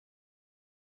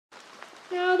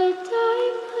Now the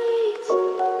tide bleeds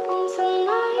into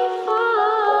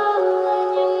nightfall, and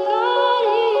you're not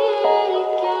here to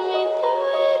get me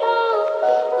through it all.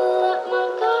 Let my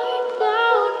guard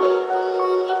down, and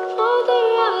then you pulled the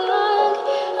rug.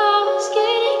 I was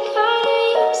getting kinda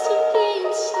used to being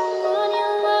someone you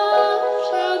loved.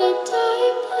 Now the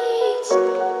tide bleeds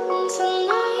into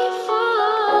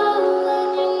nightfall,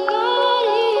 and you're not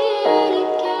here to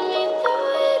get me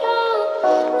through it all.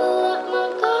 Let my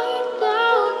guard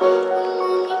down, and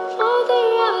then you pulled the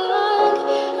rug.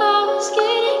 I was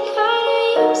getting kinda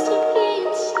used to being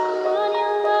someone you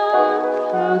loved.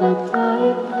 Now the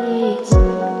tide bleeds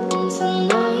into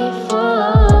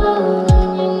nightfall,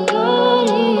 and you're not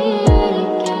here to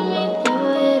get me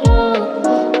through it all.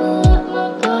 Let my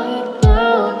guard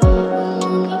down, and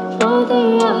then you pulled the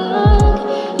rug.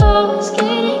 I was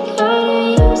getting kinda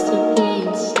used to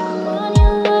being someone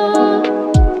you loved.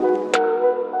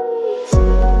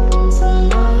 Into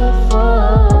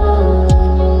nightfall,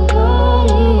 and you're not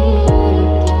here to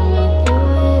get me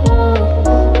through it all.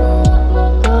 Let my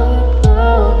guard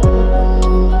down, and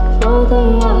then you pulled the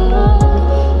rug.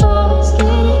 I was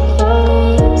getting kinda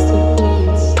used to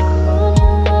being someone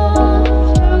you loved.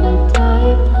 Now the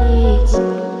tide bleeds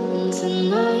into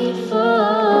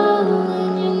nightfall,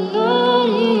 and you're not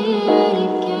here to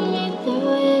get me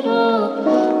through it all.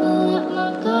 Let my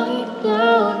guard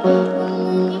down, and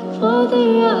then you pulled the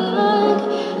rug.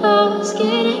 I was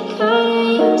getting kinda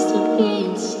used to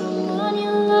being someone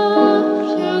you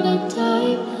loved. Now the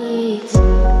tide bleeds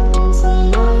into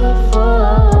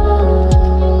nightfall,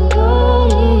 and you're not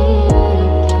here to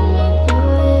get me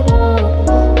through it all.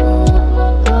 Let my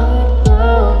guard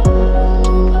down, and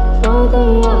then you pulled the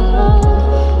rug.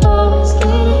 I was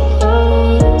getting kinda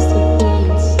used to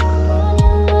being someone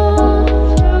you loved.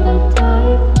 Now the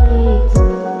tide bleeds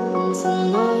into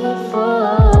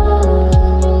nightfall,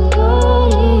 and you're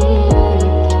not here to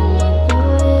get me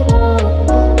through it all.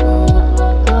 Let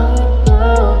my guard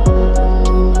down, and then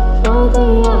you pulled the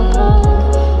rug.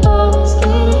 I was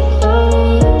getting kinda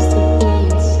used to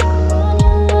being someone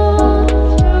you loved.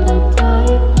 Now the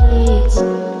tide bleeds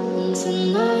into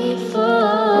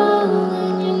nightfall,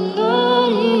 and you're not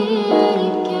here to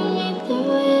get me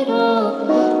through it all.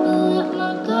 Let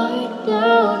my guard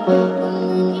down, and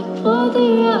then you pulled the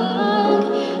rug.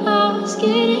 I was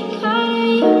getting kinda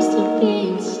used to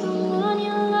being someone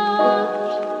you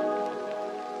loved.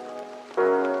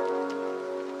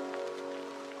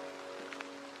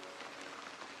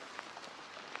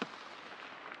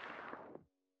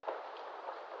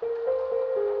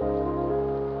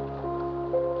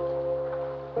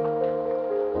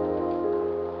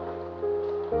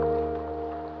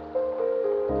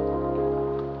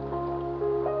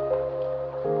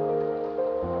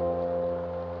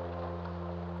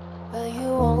 Well, you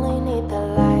only need the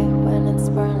light when it's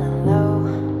burning low.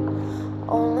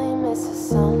 Only miss the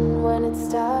sun when it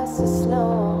starts to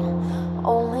snow.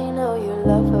 Only know you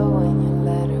love her when you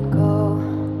let her go.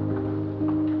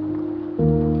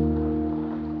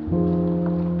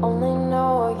 Only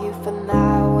know you for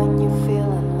now when you're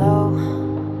feeling low.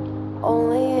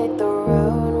 Only hit the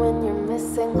road when you're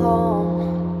missing home.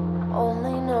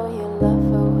 Only know you love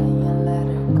her when you let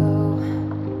her go.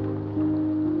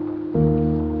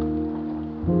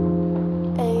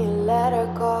 And you let her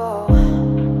go.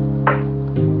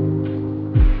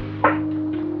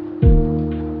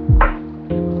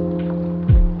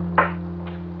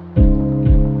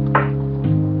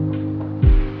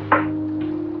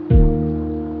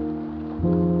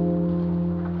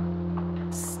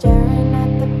 Staring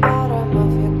at the bottom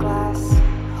of your glass,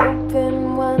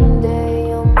 hoping one day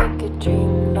you'll make a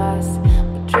dream last.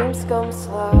 But dreams come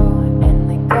slow and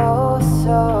they go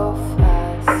so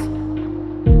fast.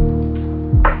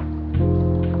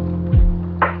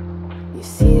 You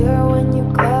see her when you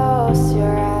close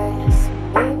your eyes.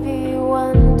 Maybe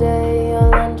one day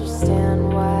you'll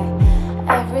understand why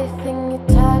everything you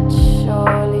touch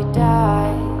surely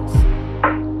dies.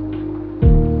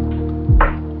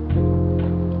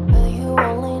 Well, you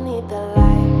only need the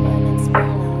light when it's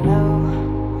burning low.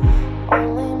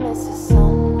 Only miss the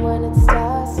sun when it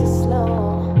starts to snow.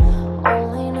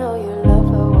 Only know you love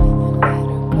her when you let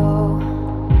her go.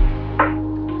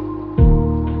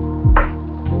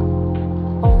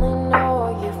 Only know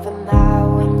you for now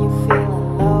when you're feeling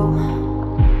low.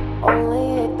 Only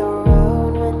hit the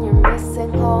road when you're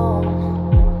missing home.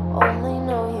 Only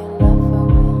know you love her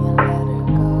when you let her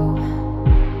go.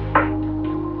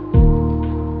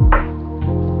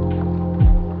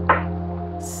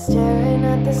 Staring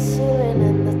at the ceiling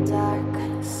in the dark,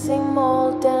 same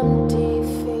old empty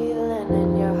feeling in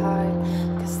your heart.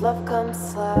 'Cause love comes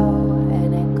slow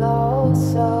and it goes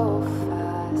so fast.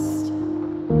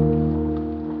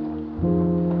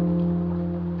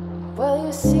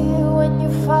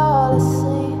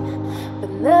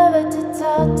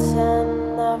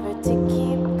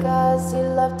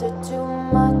 too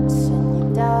much and you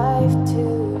dive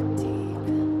too deep.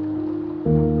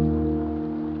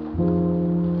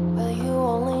 Well, you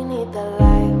only need the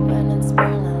light when it's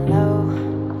burning low.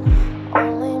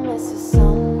 Only miss the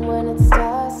sun when it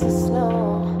starts to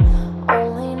snow.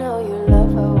 Only know you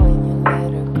love her when you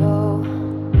let her go.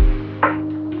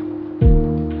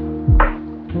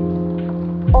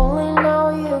 Only know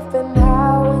you've been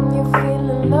high when you're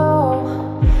feeling low.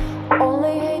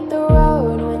 Only hate the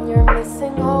road when you're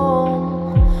missing home.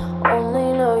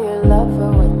 Only know you love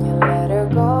her when you let her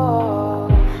go.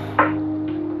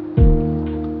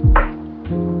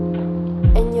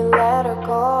 And you let her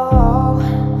go.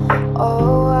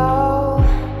 Oh, oh.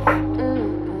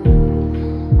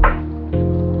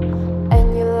 And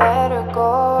you let her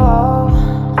go.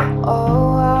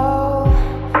 Oh, oh.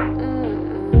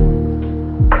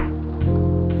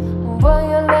 Will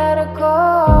you let her go?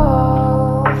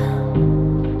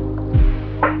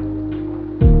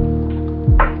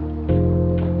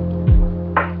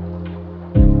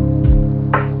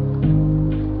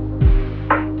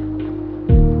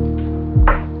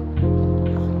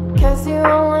 Cause you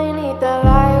only need the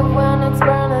light when it's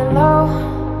burning low.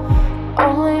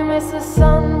 Only miss the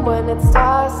sun when it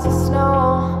starts to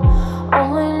snow.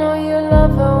 Only know you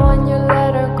love her when you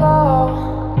let her go.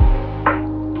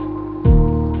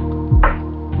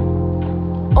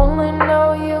 Only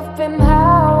know you've been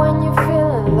high when you're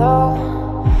feeling low.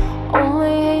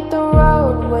 Only hate the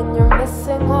road when you're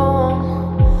missing home.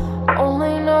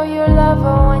 Only know you love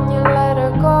her when you let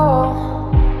her go.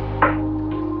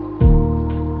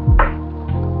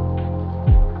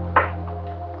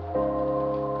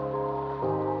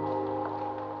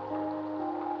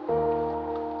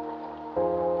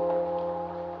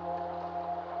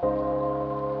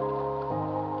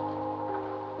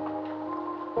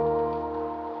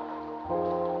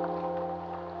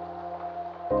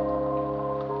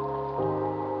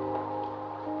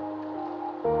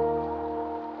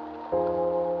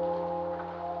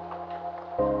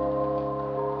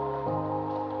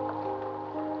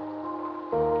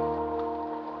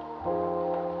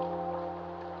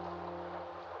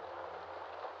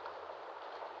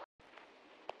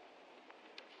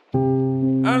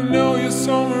 I know you're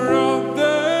somewhere out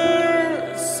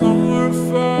there, somewhere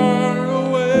far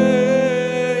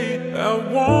away. I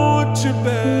want you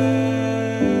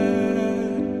back,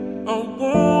 I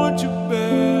want you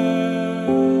back.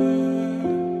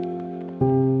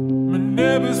 My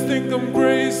neighbors think I'm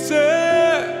crazy,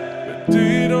 but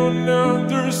they don't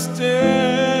understand.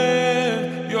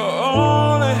 You're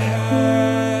all I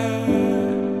have,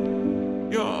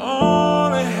 you're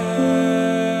all I have.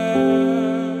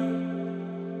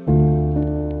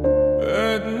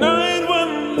 At night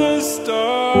when the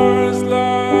stars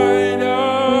light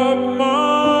up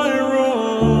my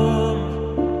room,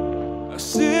 I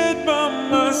sit by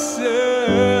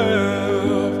myself,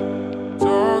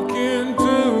 talking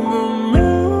to the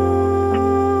moon,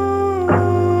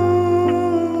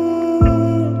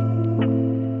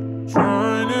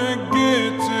 trying to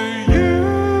get to you.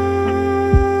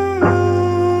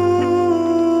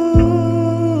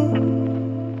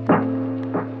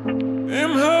 In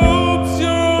hopes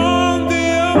you're on the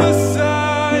other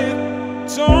side,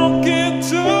 talking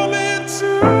to me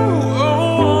too. Oh,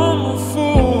 I'm a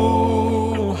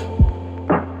fool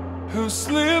who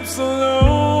sleeps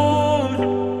alone,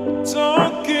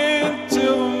 talking to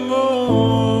the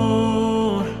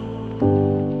moon.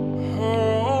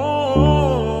 Oh,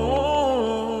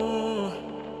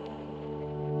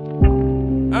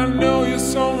 I know you're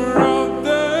somewhere out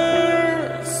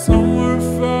there, somewhere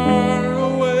far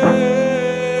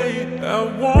away. I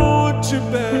want you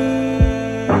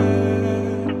back,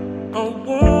 I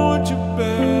want you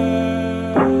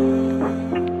back.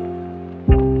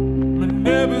 My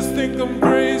neighbors think I'm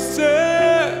crazy,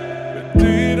 but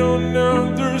they don't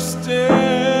understand.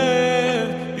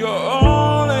 You're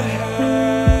all I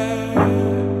have,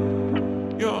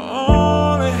 you're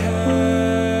all I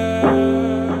have.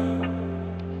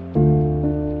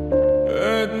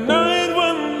 At night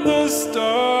when the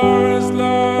stars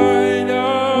light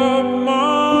up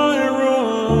my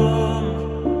room,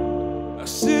 I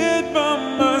sit by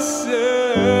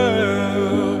myself,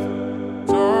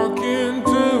 talking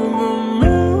to the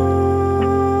moon,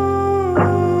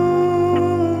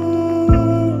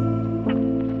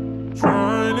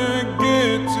 trying to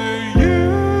get to you.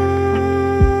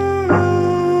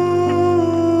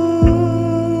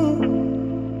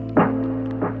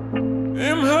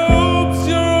 In hopes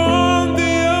you're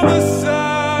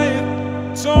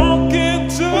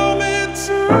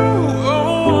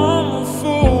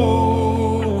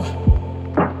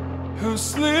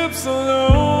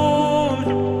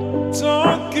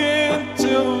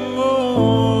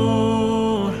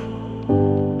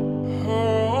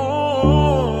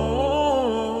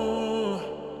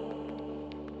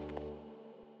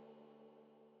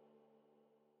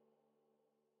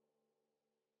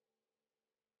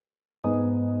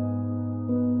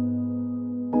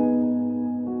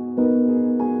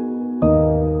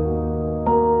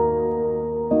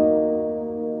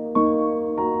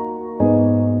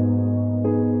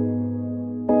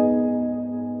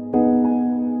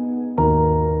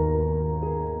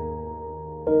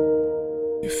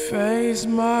Days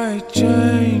might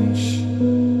change,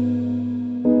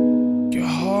 your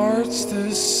heart's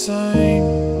the same.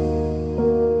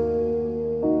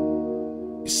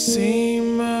 You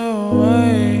seem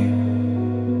away,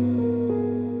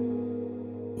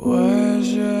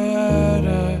 where's your head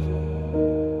at?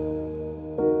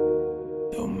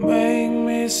 Don't make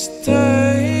mistakes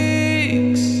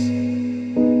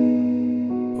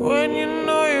when you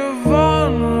know you're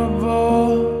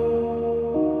vulnerable.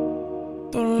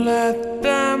 Don't let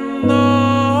them know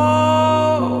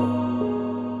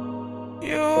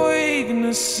your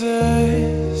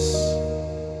weaknesses.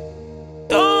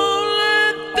 Don't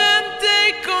let them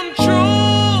take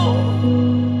control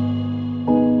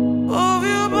of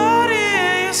your body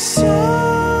and your soul.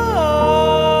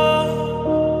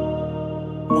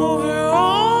 Move your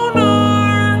own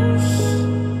arms,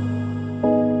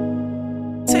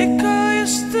 take all your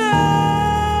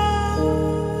stuff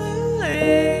and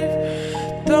leave.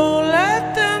 Don't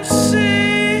let them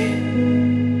see,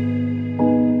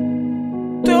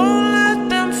 don't let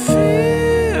them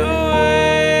feel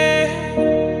it.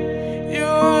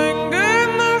 Your anger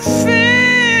nor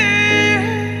fear,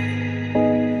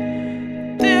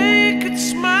 they could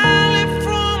smile it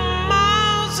from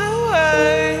miles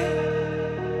away.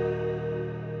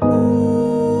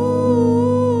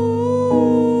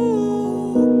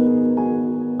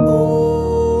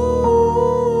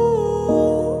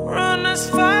 Run as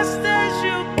fast as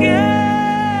you can.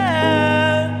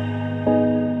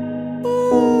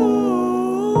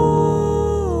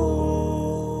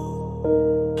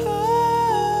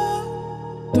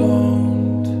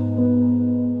 Don't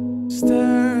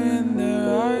stare in their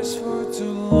eyes for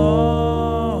too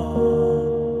long.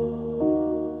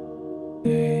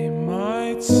 They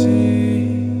might see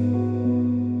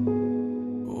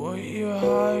what you're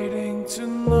hiding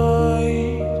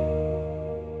tonight.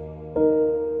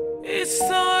 It's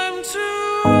time to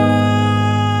rise,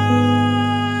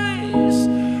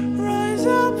 rise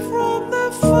up from the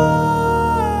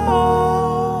fall.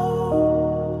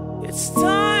 It's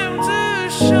time to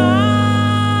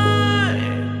shine.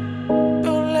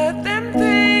 Don't let them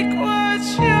take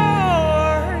what's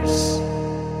yours.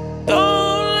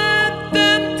 Don't let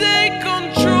them take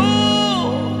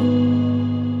control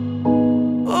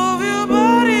of your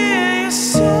body and your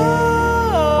soul.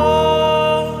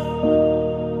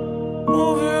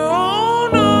 Move your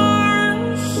own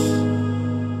arms,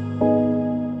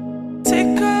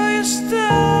 take all your stuff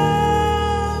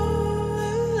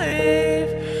and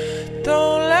leave.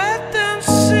 Don't let them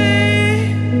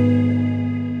see,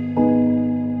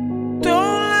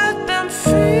 don't let them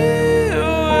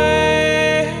feel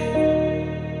it.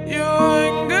 Your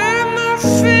anger nor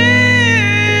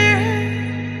fear,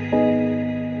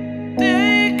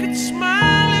 they could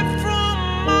smile it from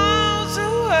miles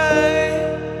away.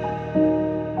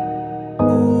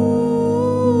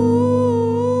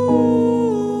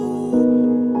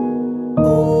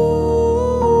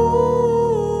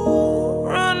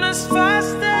 Run as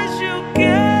fast as you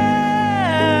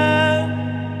can.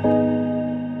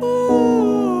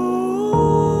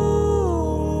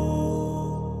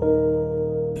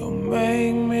 Don't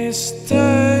make mistakes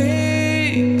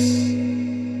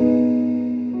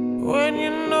when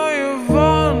you know you're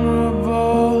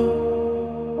vulnerable.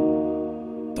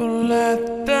 Don't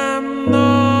let them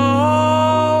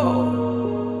know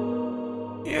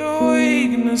your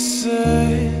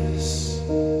weaknesses.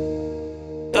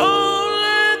 Don't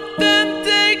let them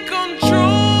take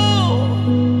control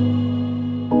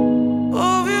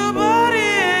of your body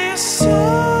and your soul.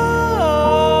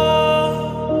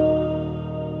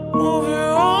 Move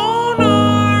your own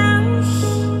arms,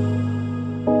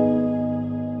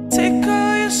 take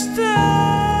all your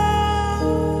stuff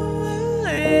and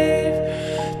leave.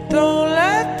 Don't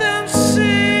let them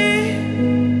see,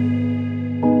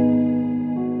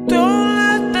 don't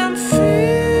let them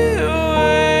feel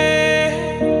it.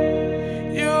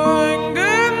 Your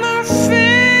anger nor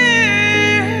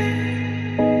fear,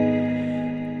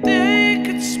 they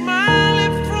could smile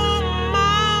it from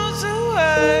miles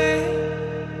away.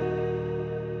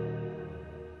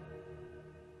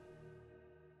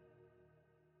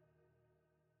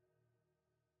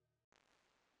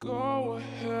 Go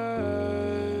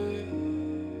ahead.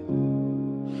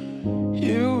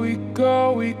 Here we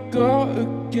go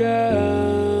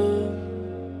again.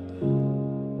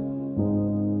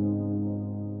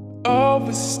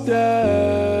 Overstep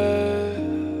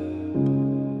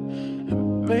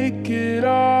and make it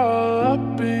all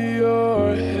up in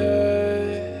your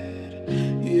head.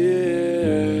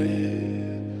 Yeah,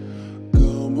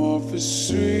 come off a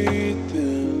street,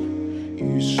 then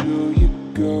you show your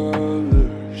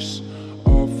colors.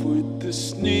 Off with the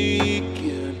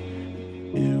sneaking,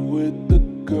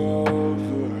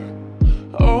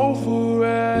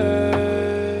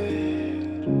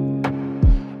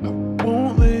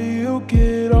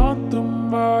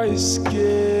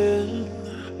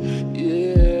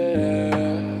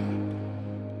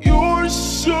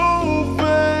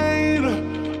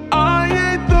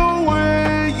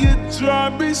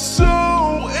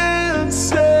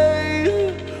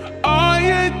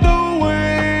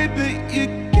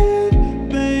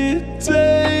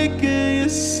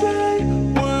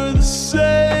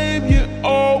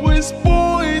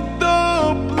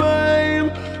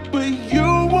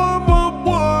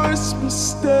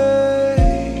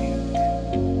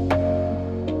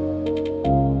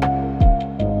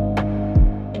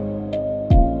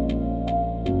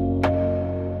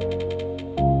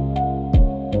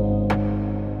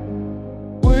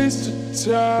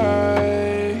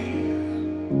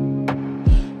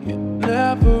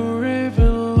 never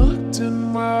even looked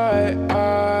in my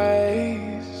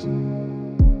eyes.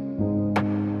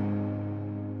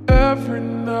 Every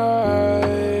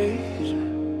night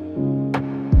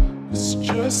was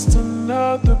just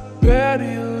another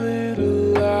petty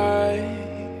little lie.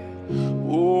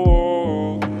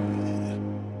 Oh,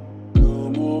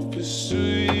 come off as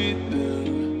sweet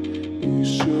then, you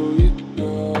show your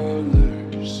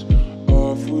colors,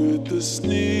 off with the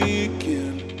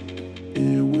sneaking,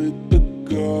 in with the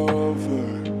go.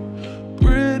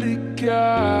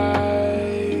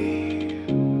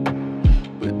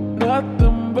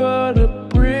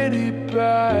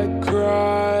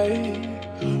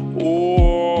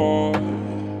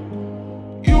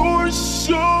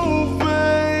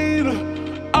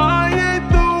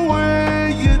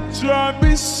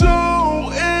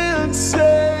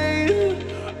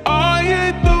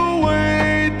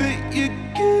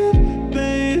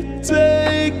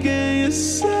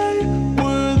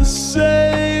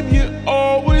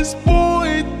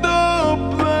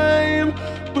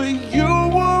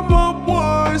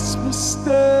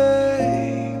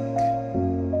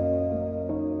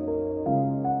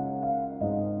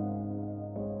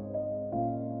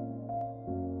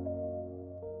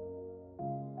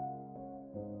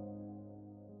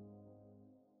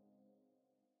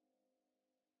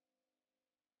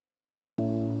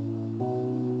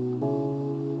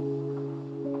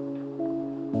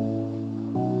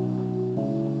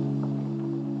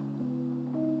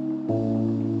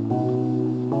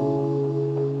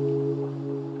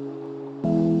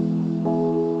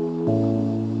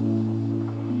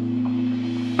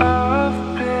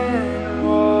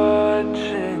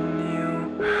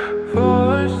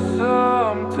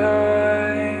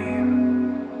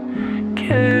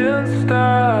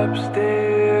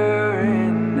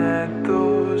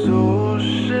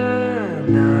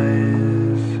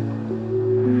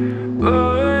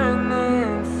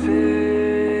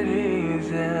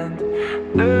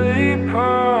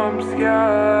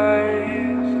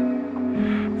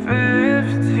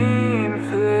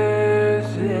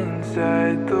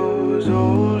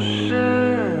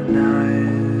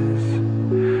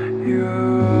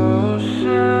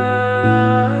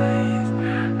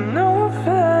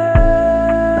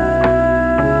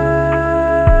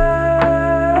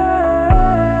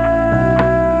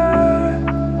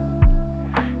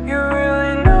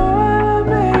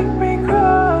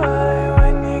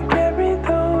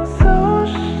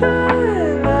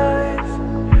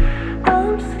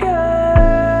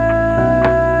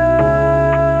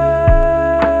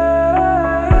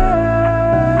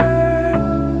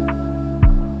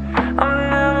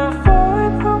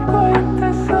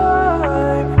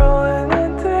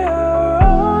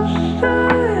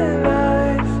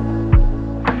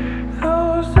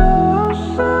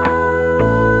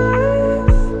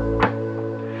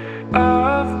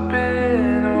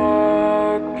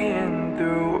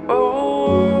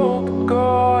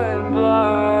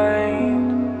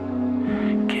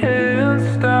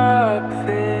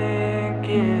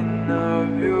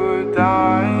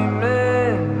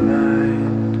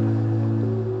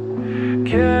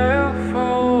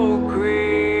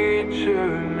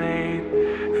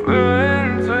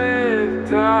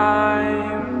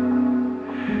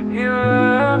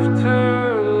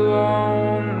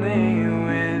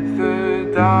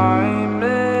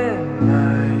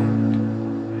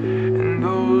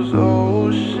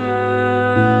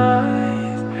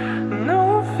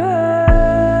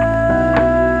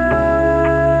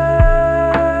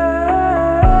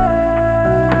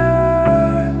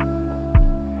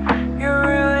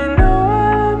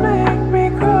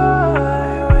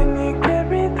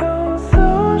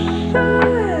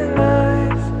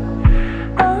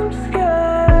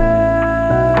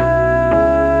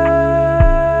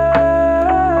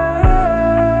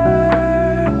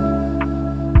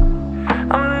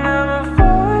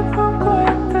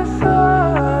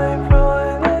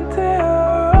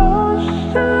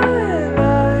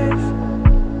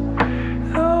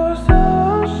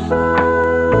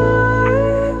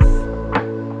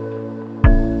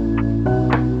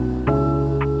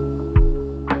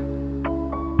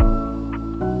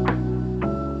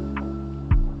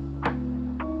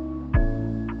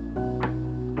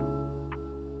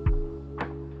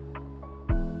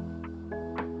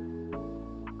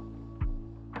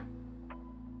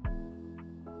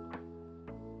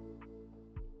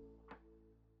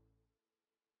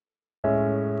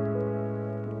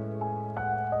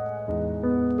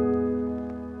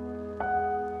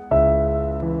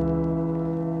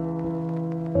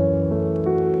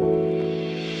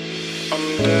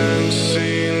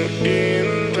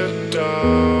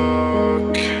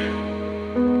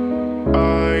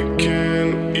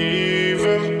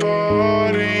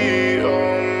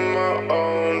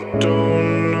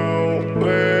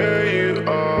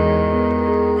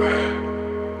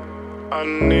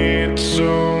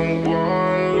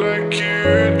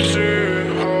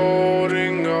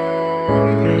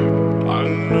 I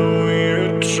know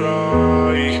you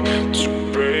try to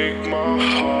break my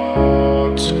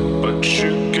heart, but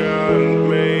you can't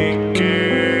make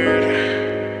it.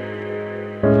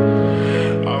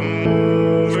 I'm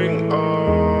moving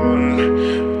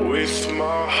on with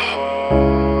my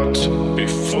heart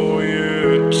before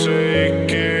you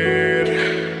take it.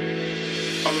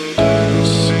 I'm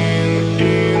dancing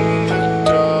in the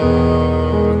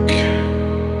dark.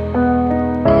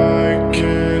 I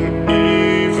can't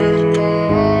even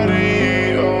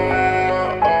party on my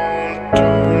own.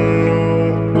 Don't know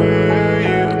where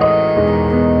you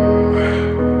are.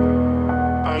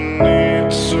 I need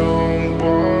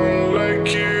someone like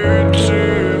you to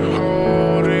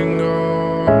holding on.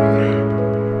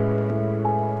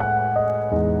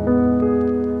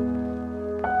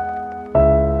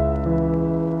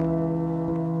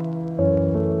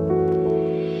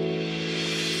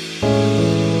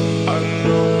 I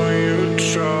know you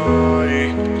try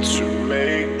to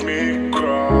make me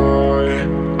cry.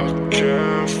 I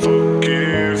can't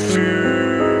forgive you.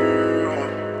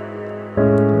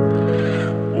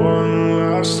 One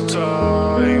last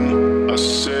time, I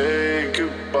say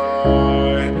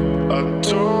goodbye. I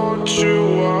told you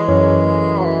why.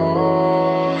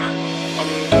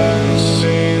 I'm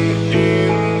dancing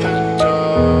in the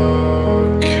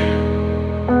dark.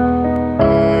 I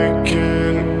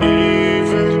can't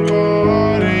even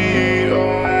party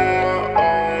on my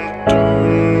own.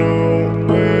 Don't know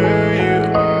where you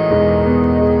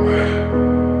are.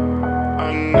 I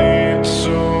need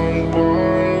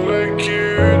someone like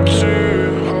you to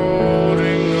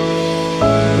holding on.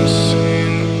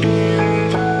 Dancing in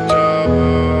the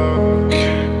dark.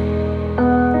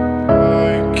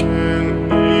 I can't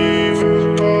even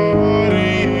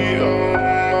party on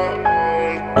my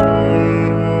own. Don't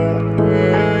know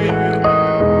where you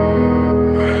are.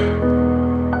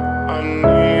 I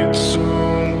need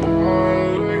someone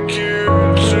like you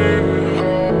to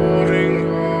holding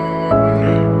on.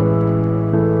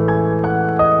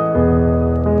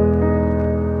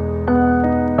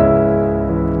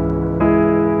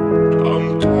 I'm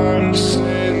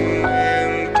dancing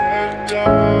in the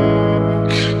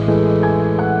dark.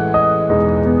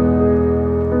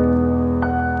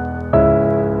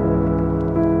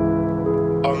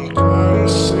 I'm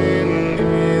dancing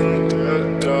in the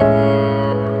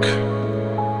dark.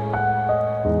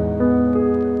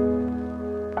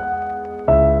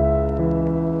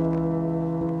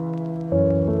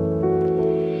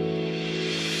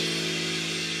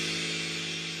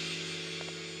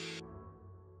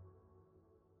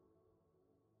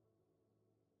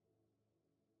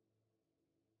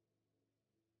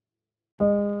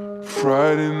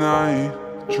 Friday night,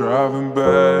 driving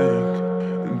back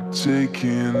and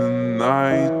taking the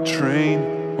night train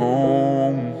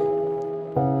home.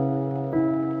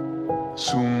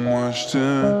 So much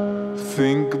to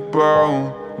think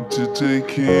about, to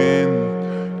take in,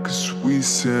 'cause we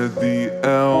said the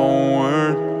L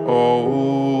word,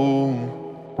 oh.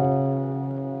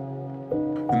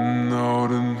 And now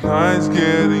the night's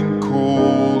getting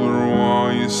colder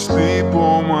while you sleep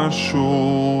on my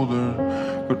shoulder.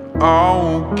 But I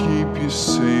will keep you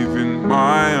safe in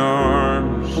my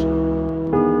arms.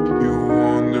 You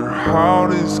wonder how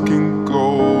this can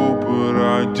go, but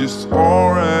I just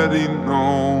already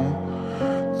know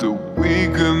that we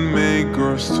can make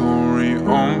our story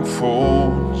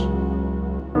unfold.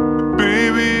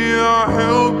 Baby, I'll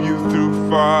help you through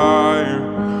fire,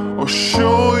 I'll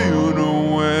show you the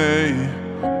way.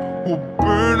 We'll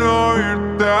burn all your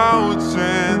doubts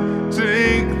and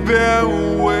take them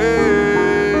away.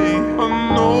 I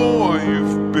know what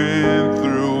you've been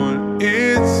through and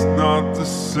it's not the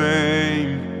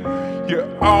same. Yeah,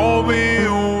 I'll be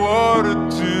your water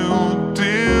to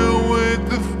deal with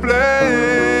the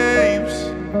flames.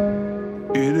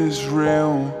 It is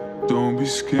real, don't be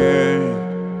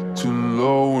scared to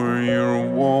lower your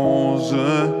walls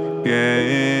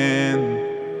again.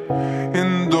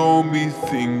 And don't be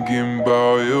thinking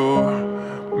about your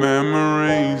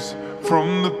memories from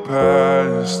the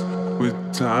past. With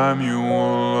time you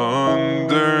will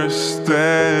understand.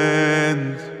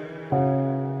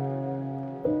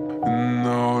 And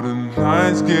now the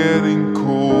night's getting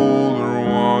colder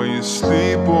while you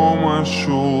sleep on my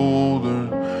shoulder.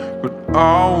 But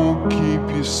I will keep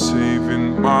you safe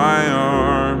in my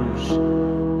arms.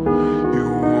 You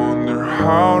wonder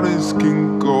how this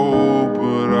can go,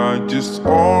 but I just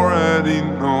already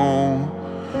know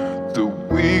that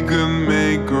we can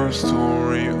make our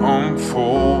story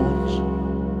unfold.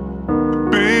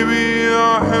 Baby,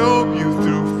 I'll help you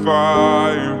through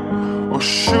fire, I'll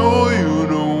show you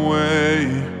the way.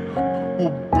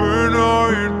 We'll burn all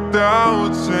your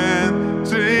doubts and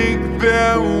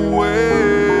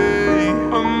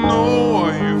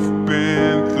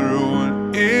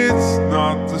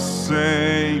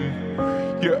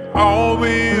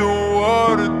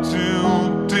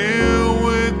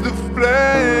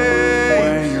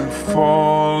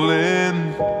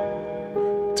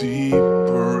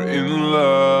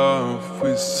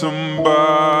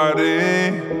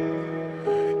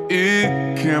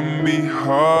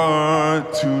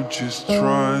just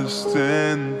trust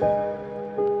and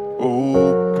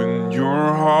open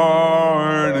your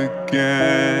heart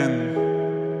again.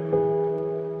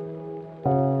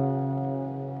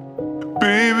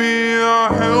 Baby,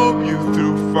 I'll help you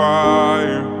through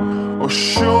fire, I'll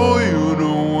show you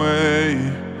the way.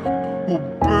 We'll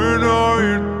burn all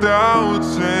your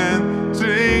doubts and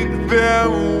take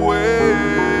them away.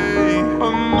 I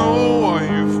know what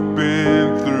you've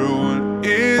been through and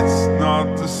it's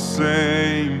not the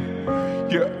same.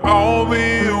 Yeah, I'll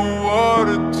be your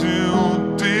water to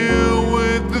deal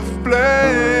with the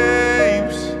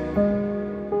flames.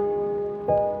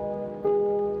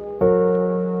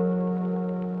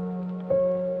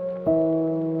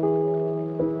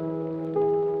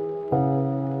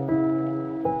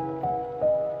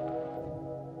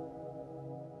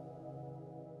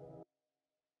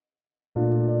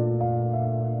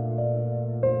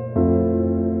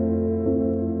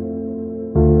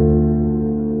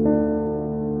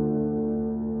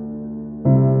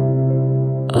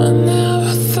 I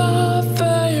never thought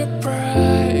that you'd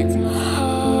break my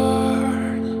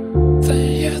heart, then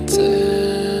you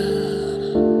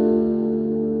did.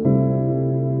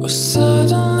 We're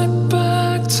suddenly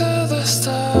back to the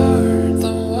start,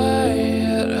 the way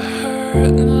it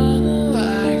hurt, none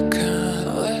like I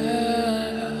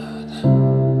lived.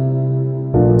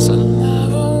 So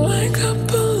never wake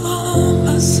up alone,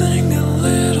 I sing a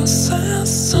little sad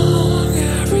song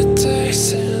every day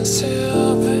since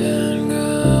you've been gone.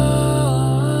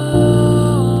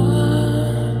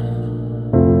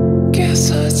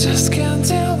 Guess I just can't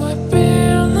deal with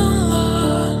being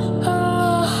alone,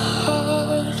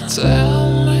 alone.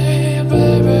 Tell me,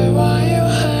 baby, why you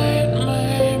hate me?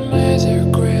 Made your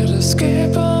great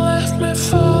escape and left me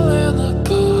falling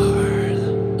apart.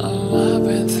 Oh, I've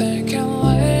been thinking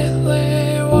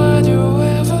lately, why'd you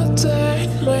ever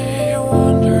date me?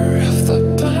 Wonder if the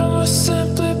pain was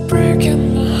simply breaking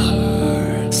my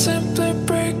heart, simply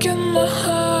breaking my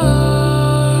heart.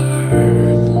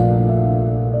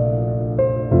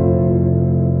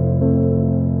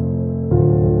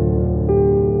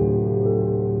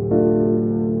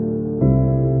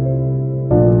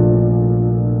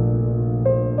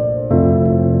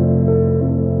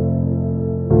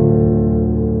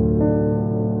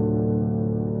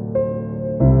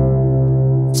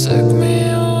 Took me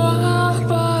a while,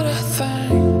 but I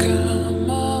think I'm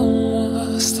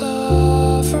almost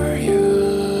over you.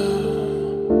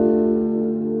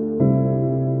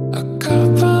 A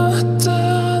couple of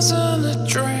dozen of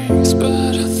drinks,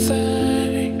 but I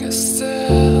think it's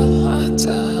still a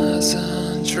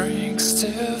dozen drinks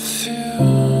too few.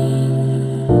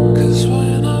 'Cause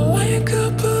when I wake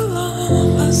up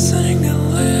alone, I sing a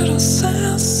little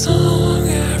sad song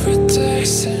every day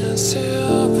since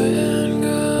you've been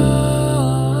gone.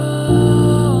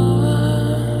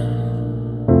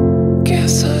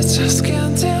 Guess I just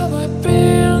can't deal with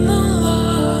being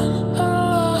alone,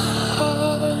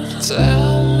 alone.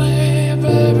 Tell me,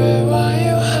 baby, why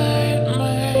you hate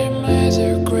me? Made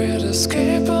your great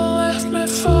escape and left me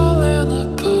falling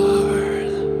apart.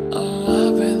 Oh,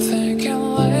 I've been thinking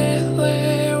lately,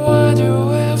 why'd you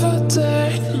ever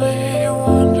date me?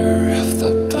 Wonder if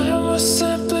the pain was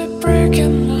simply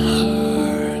breaking my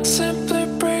heart, simply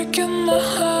breaking my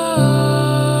heart.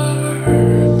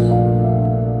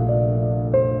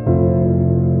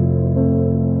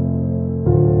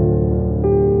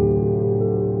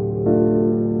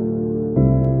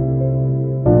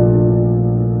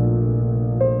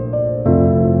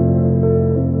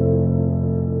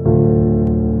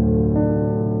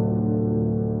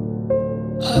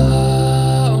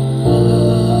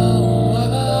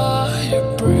 You're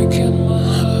breaking my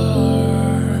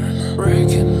heart,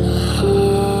 breaking my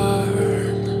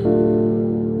heart.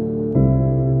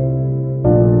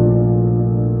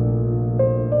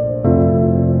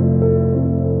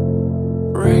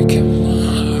 Breaking my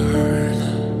heart.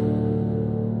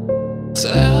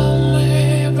 Tell me,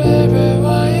 baby,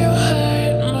 why you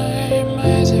hate me?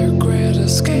 Made your great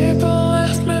escape and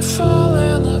left me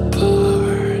falling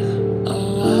apart. Oh,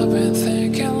 I've been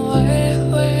thinking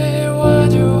lately,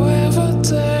 why'd you ever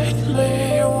date me?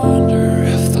 Wonder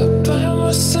if the pain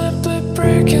was simply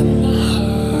breaking my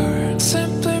heart,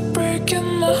 simply breaking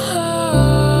my heart.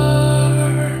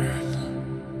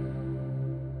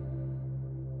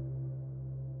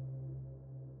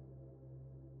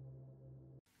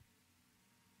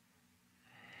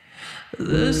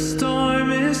 The storm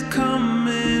is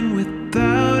coming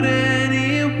without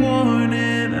any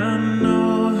warning, I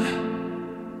know.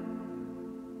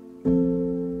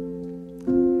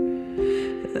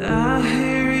 I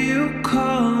hear you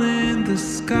calling, the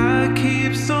sky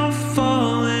keeps on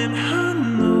falling, I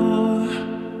know.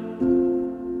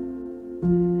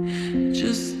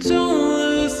 Just don't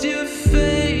lose your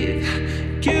faith.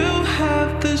 You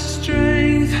have the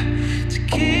strength to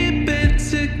keep it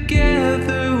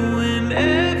together when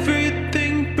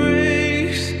everything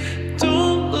breaks.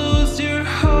 Don't lose your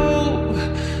hope.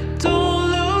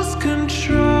 Don't lose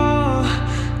control.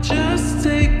 Just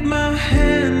take my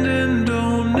hand and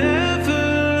don't ever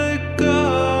let go.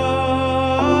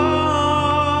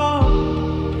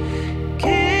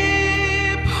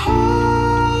 Keep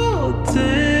holding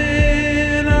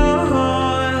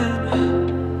on.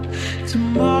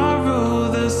 Tomorrow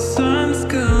the sun's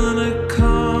gonna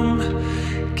come.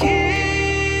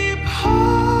 Keep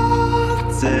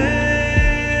holding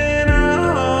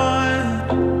on.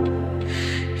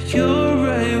 You're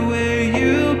right where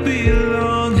you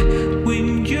belong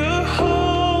when your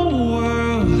whole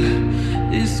world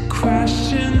is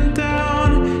crashing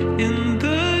down in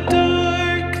the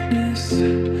darkness.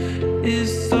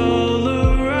 Is all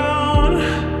around.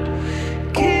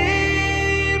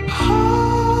 Keep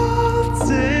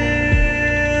holding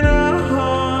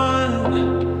on.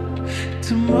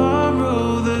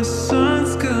 Tomorrow the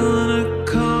sun's gonna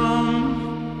come.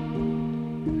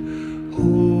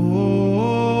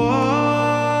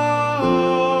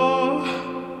 Oh,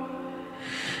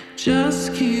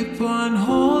 just keep on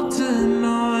holding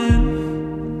on.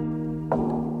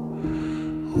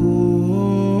 Oh,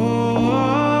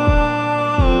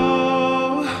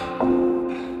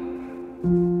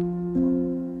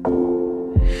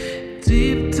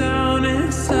 deep down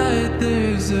inside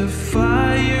there's a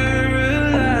fire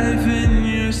alive in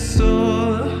your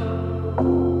soul.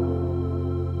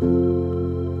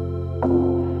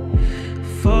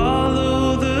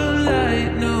 Follow the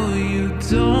light, no, you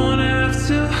don't have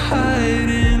to hide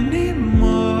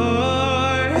anymore.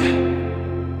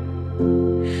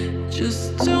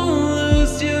 Just don't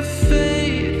lose your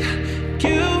faith.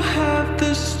 You have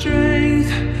the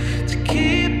strength to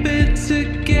keep it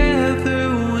together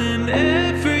when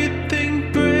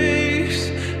everything breaks.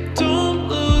 Don't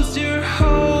lose your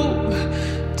hope.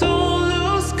 Don't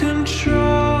lose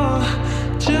control.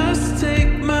 Just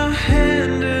take my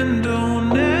hand and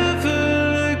don't ever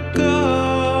let go.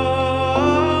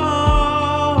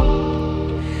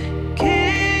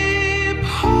 Keep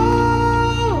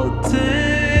holding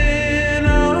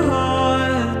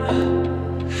on.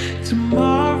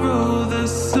 Tomorrow the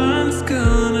sun's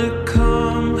gonna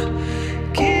come.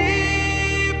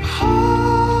 Keep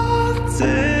holding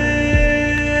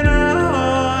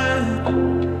on.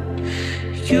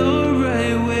 You're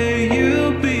right where you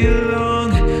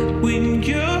belong when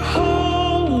your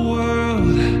whole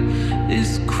world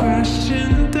is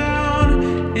crashing down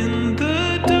in the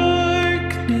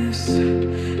darkness.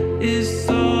 Is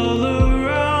all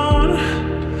around.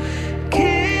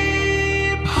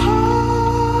 Keep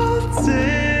holding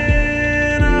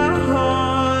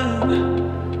on.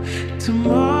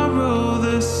 Tomorrow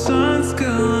the sun's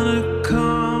gonna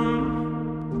come.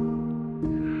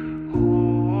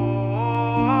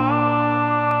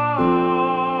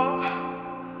 Oh,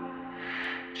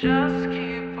 just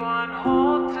keep on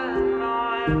holding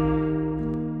on.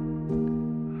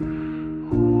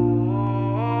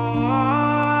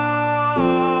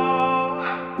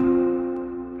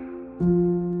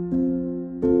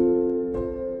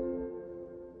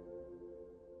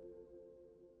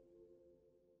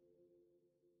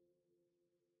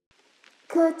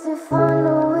 Could you find a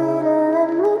way to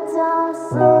let me down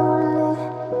slowly?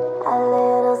 A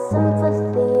little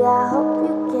sympathy, I hope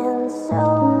you can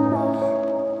show me.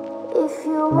 If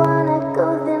you wanna go,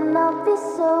 then I'll be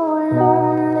so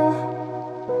lonely.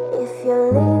 If you're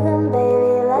leaving,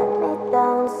 baby, let me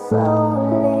down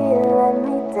slowly. Let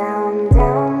me down,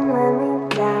 down, let me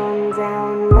down,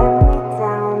 down, let me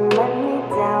down, let me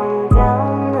down, down,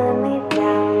 let me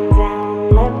down, down,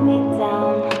 let me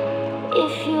down.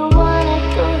 If you wanna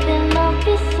go, then I'll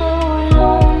be so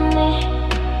lonely.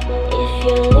 If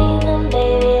you're leaving,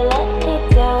 baby, let me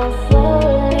down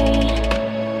slowly.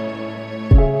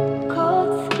 Cold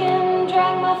skin,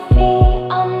 drag my feet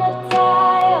on the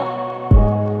tile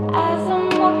as I'm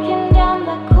walking down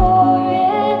the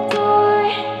corridor.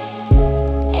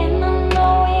 And I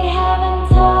know we haven't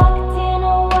talked in a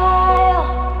while,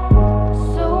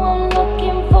 so I'm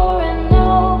looking for an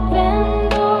open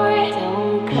door.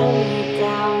 Don't cut me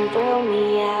down, throw me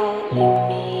out, leave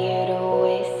me here to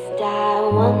waste. I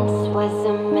once was a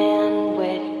man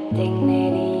with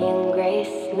dignity and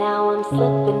grace. Now I'm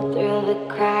slipping through the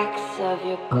cracks of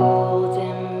your cold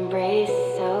embrace.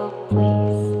 So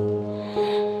please,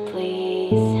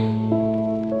 please,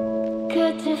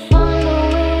 could you find a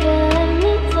way to let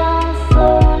me down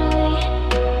slowly?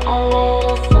 A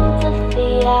little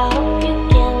sympathy, I hope you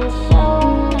can show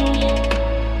me.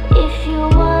 If you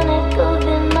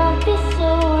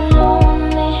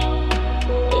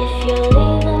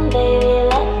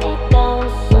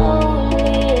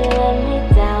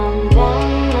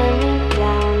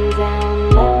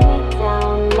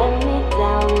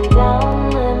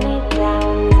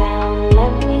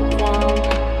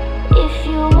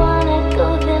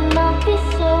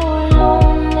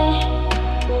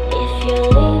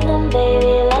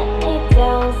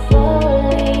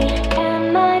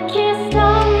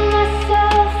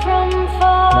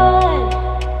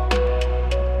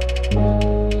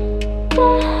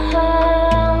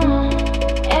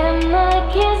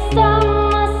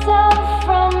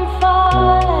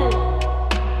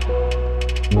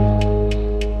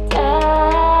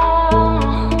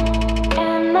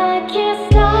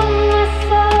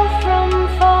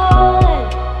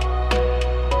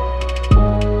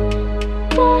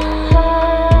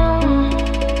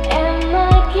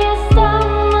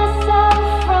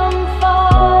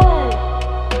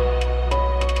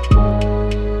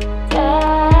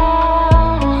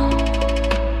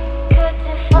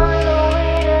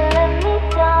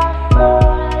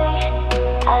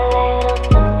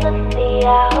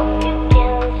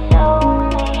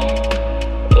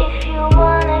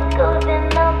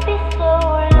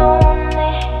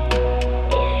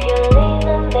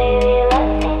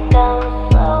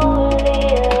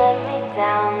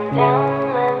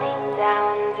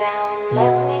down,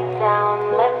 let me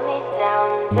down, let me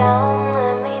down, down,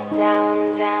 let me down,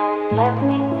 down, let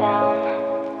me down.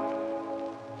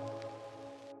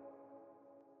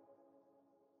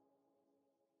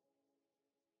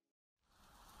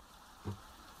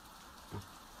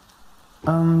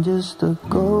 I'm just a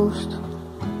ghost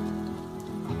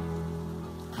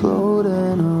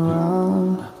floating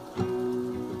around.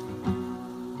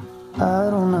 I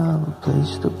don't have a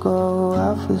place to go.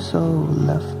 I feel so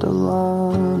left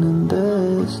alone in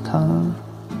this town.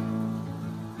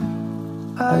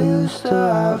 I used to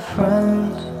have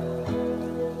friends,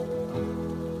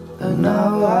 and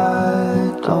now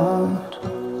I don't.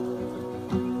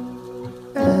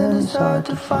 And it's hard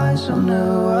to find some new.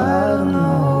 I don't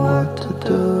know what to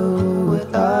do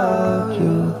without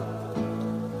you.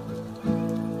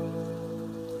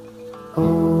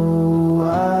 Oh,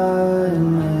 I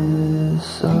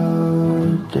miss our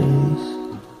days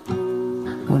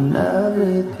when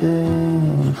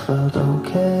everything felt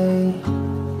okay,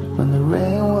 when the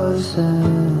rain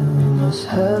wasn't as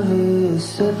heavy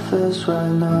as it feels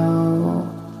right now.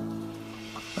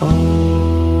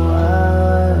 Oh,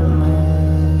 I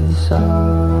miss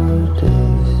our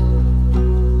days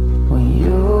when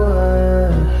you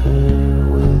were here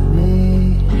with me.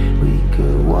 We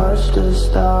could watch the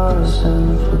stars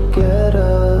and forget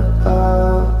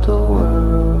about the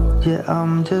world. Yeah,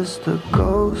 I'm just a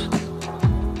ghost,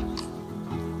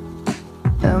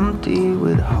 empty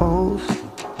with holes,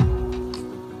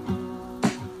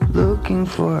 looking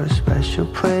for a special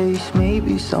place,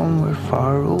 maybe somewhere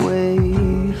far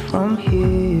away from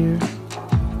here.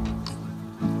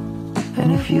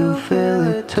 And if you feel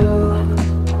it too,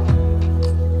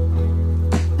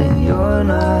 then you're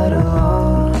not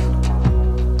alone.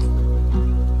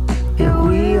 Yeah,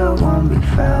 we are one big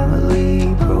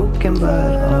family, broken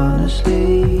but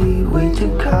honestly way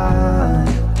too kind.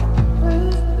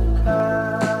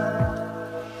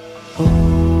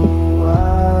 Oh,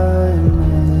 I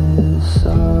miss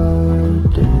our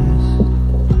days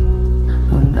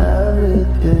when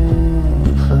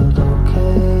everything felt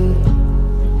okay,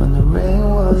 when the rain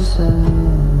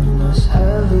wasn't as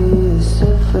heavy as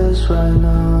it feels right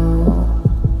now.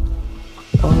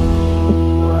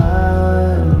 Oh,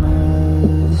 I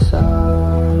miss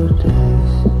our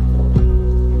days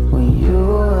when you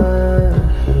were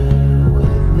here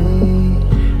with me.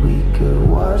 We could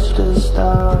watch the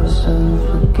stars and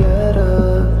forget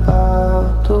about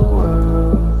the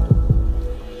world.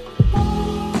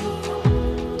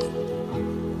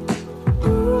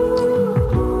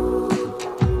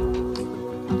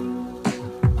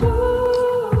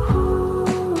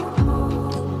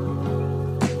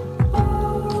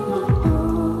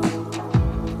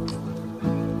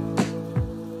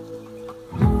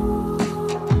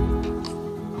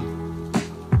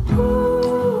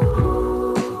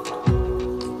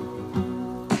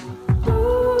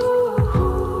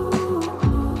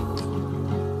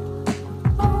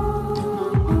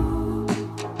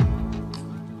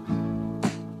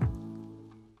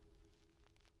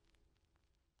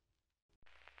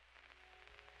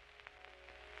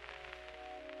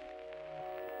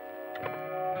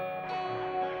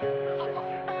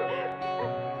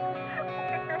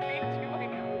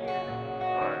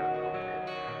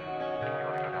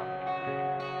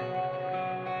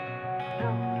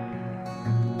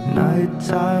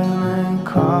 Nighttime and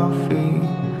coffee,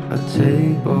 a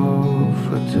table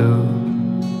for two.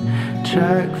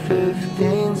 Track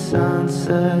 15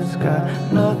 sunsets, got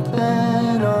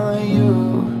nothing on you.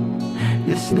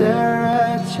 You stare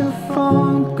at your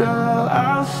phone, girl,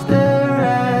 I'll stare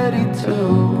at it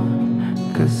too.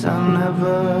 Cause I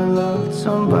never loved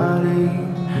somebody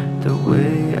the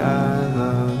way I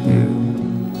love you.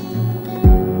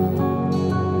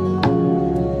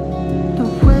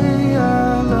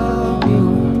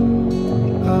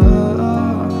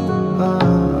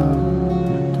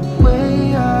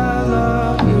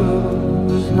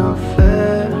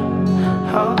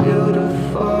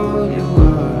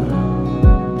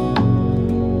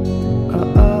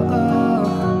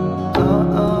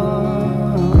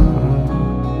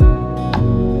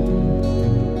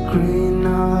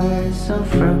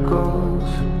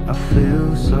 I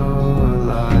feel so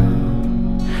alive.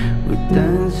 We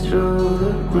dance through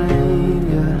the rain,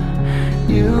 yeah.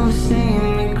 You've seen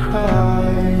me cry,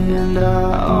 and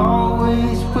I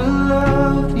always will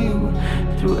love you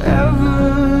through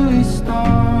every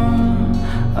storm.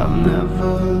 I've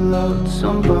never loved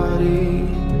somebody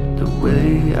the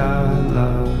way I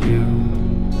love you.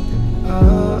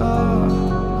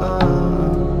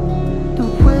 The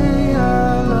way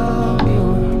I love you.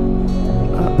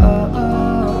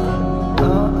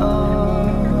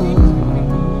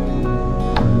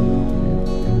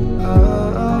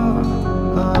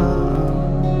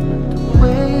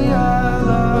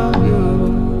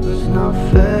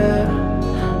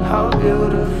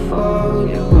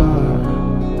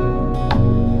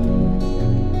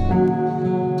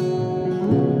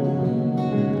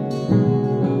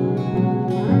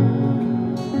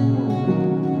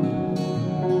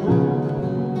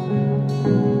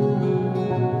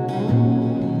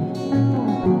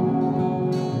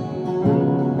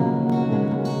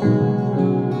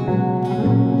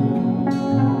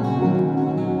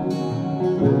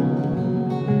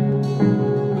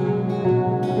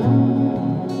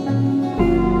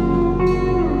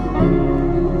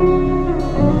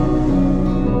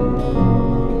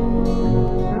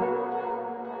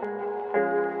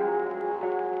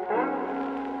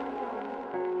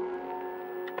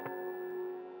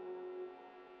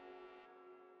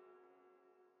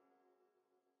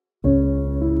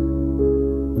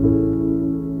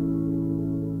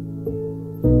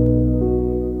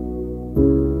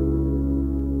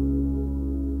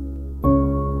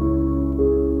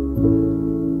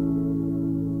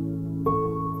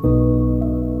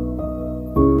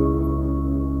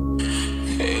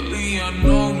 I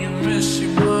know you miss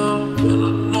your mom, and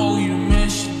I know you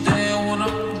miss your dad when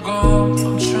I'm gone.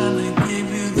 I'm trying to give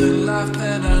you the life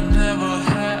that I never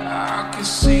had. I can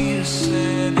see you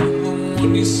sad even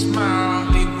when you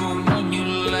smile, even when you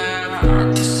laugh. I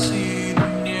can see it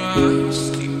in your eyes,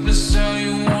 deep inside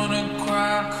you wanna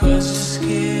cry, 'cause you're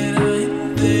scared I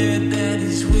ain't there.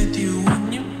 Daddy's with you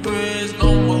in your prayers, no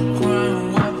more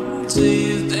crying, wiping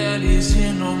tears. Daddy's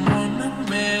here, no more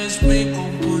nightmares. We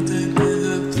gon' put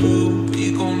together through,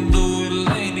 we gon' do it,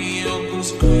 lady.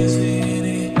 Uncle's crazy in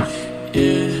it,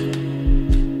 yeah.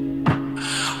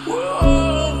 We're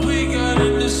all we got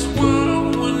in this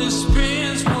world. When it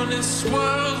spins, when it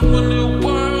swirls, when it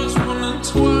whirls, when it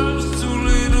twirls, two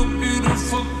little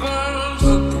beautiful girls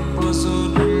looking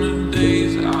puzzled in the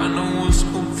days. I know it's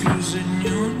confusing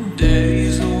you.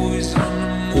 Daddy's always on the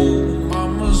move,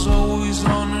 mama's always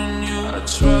on you. I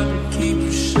try to keep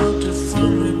you sheltered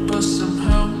from it, but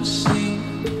somehow it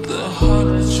seems the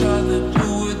harder I try to do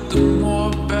it, the more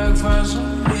it backfires on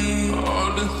me.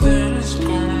 All the things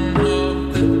going up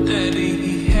that daddy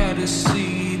he had to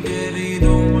see. Daddy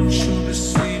don't want you to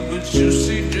see, but you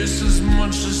see just as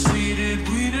much as he did.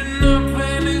 We did not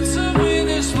plan it to be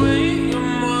this way, your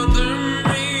mother and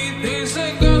me. Things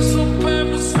that got so bad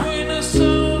between us, I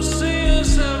don't see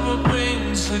us ever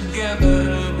being together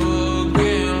ever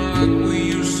again, like we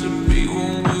used to be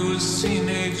when we was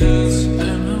teenagers.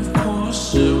 And of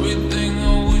course, everything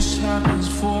always happens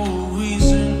for a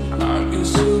reason. I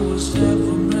guess it was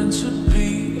never meant to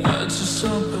be. That's just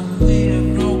something we have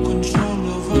no control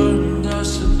over, and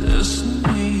that's the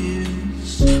destiny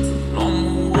is. No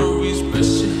more worries,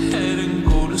 rest your head and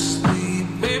go to sleep.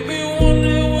 Baby, one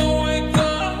day we'll wake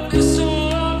up, it's a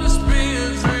love that's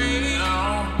being free.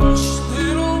 Hush,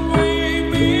 little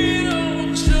baby,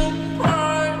 don't you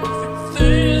cry.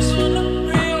 Everything's gonna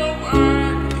be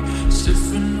alright.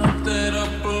 Stiffen up that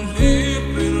upper lip,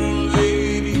 little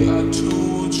lady. I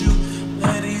told you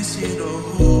that he's here to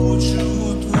hold you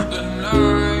through the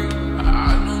night.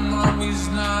 I know mommy's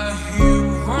not here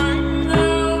right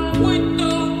now. We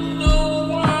don't know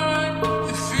why.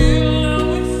 We feel how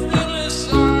we feel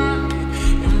inside.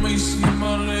 It may seem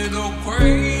a little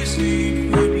crazy,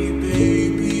 pretty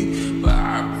baby, but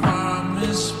I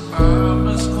promise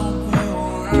mama's gonna be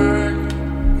alright.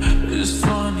 It's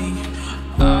funny,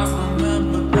 I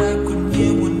remember back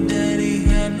when daddy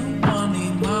had no money.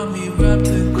 Mommy wrapped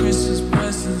the Christmas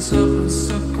presents up and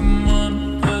stuck them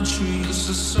under the tree. This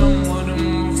is somewhat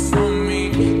more from me,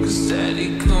 'cause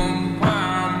daddy come by.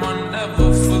 I'll never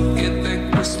forget that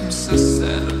Christmas. I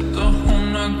sat up the whole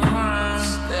night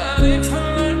crying. Daddy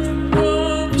felt like the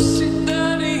bomb. See,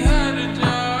 daddy had a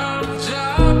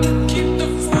job to keep the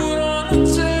food on the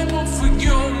table for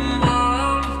your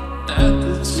mom. At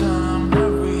the time,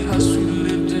 every house we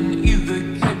lived in either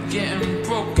kept getting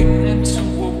broken into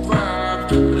or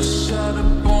robbed, or shot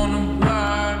up on a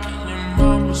block. Your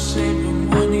mom was saving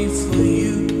money for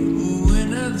you in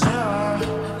a jar,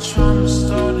 trying to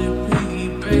start a piggy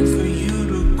bank for you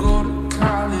to go to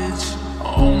college.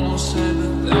 Almost had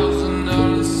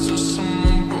 $1,000 till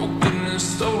someone broke in and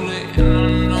stole it. And I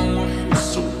know it hurt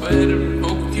so bad it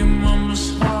broke your mama's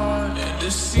heart. And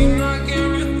it seemed like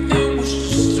everything was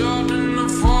just starting to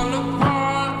fall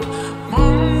apart.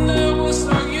 Mom and dad was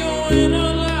arguing a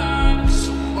lot,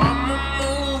 so mama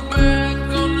moved back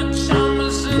on the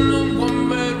Chalmers in a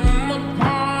one-bedroom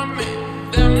apartment.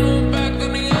 Then moved back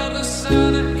on the other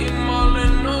side of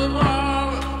Molina.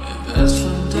 And that's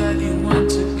when daddy went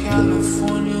to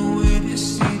California with his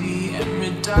CD and me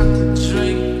Dr.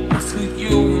 Drake. We flew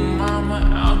you and mama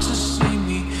out to see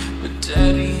me, but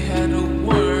daddy had to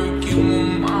work. You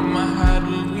and mama had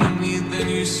to leave me. Then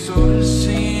you started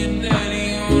seeing daddy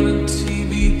on the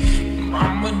TV.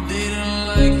 Mama didn't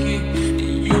like it,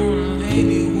 and you and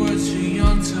lady were too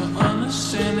young to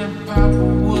understand that papa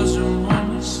wasn't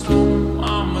rolling stone.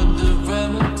 Mama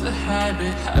developed a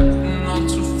habit, happened all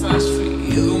too fast for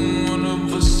either one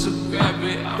of us to grab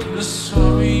it. I'm just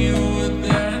sorry you were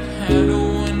there and had to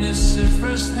witness it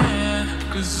firsthand,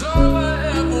 'cause all I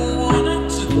ever wanted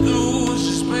to do was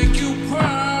just make you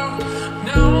proud.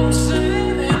 Now I'm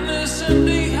sitting in this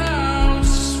empty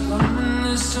house, just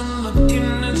reminiscing, looking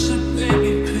at your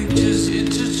baby pictures. It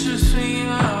just trips me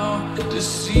out to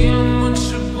see how much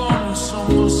you're grown. It's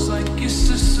almost like your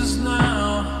sisters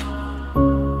now.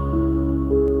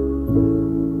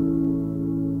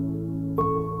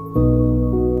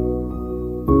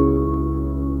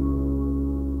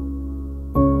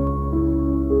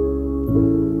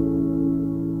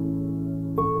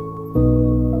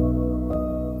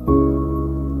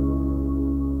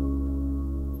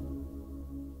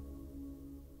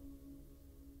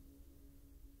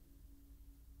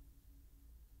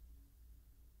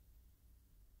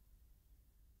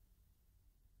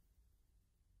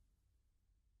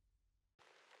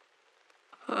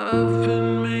 I've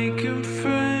been making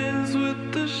friends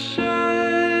with the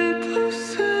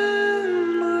shadows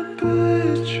in my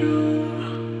bedroom.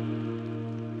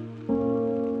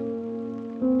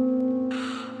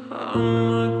 I'm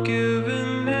not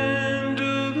giving in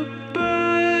to the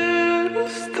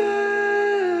battles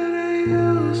that I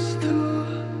used to.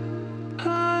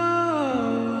 Oh,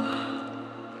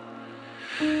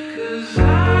 'cause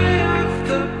I have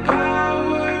the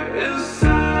power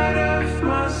inside of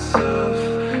myself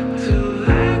to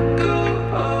let go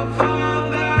of all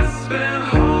that's been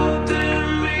holding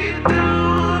me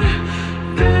down.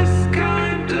 This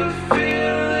kind of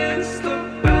feeling's the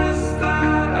best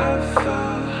that I've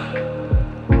felt.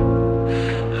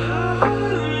 I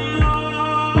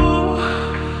know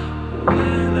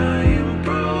when I am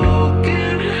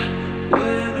broken,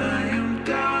 when I am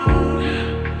down,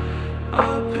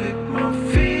 I'll pick my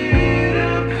feet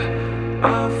up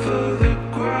off of the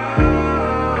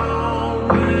ground.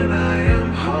 When I am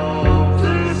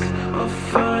hopeless, I'll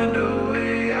find a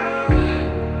way out.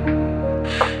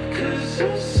 'Cause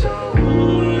I'm so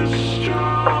much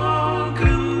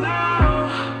stronger now.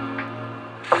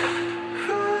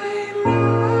 Right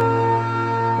now,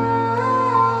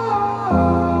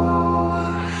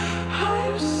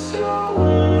 I'm so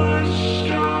much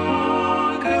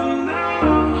stronger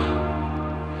now.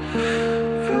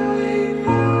 Right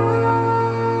now,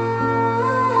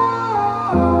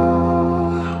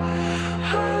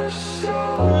 I'm so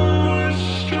much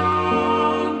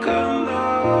stronger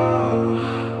now.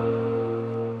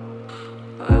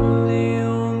 I'm the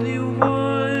only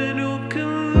one who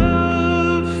can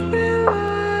love me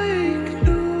like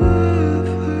no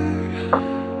other.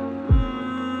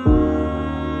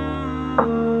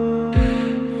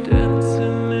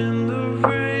 Dancing in the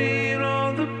rain,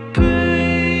 all the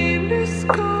pain is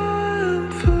gone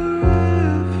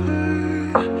forever.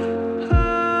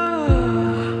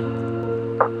 Ah.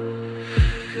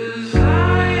 'Cause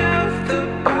I have the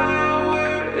power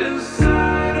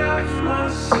inside of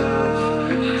myself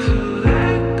to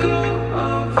let go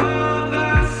of all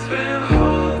that's been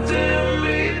holding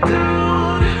me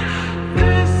down.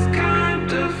 This kind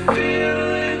of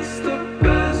feeling's the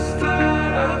best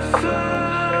that I've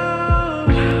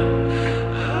found.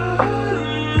 I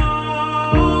know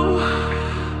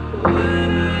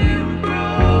when I am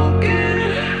broken,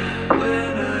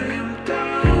 when I am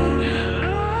down,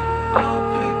 I'll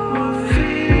pick my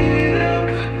feet up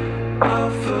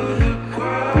off of the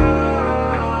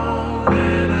ground.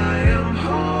 When I am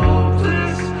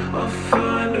hopeless, I'll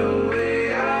find a way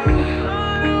out.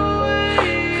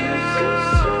 'Cause I'm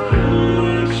so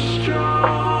much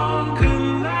stronger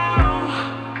now.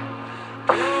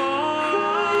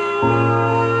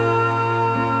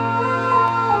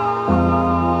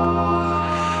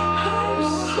 I'm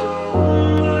so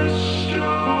much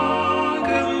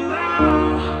stronger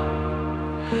now.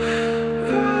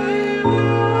 Right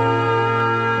now,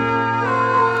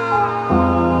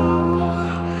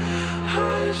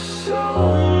 I'm so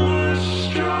much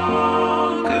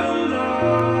stronger now.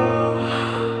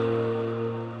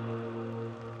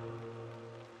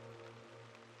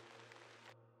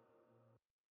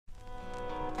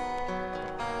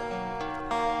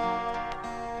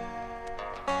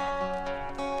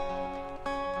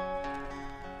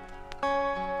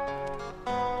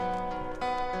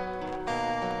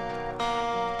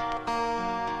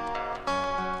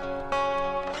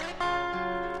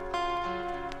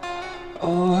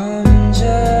 Oh, I'm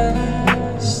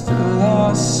just a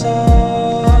lost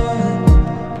soul,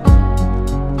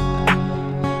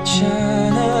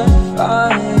 trying to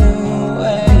find a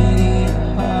way to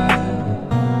hide.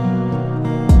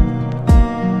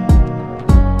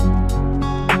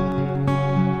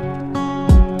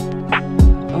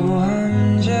 Oh, I'm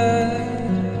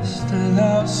just a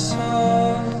lost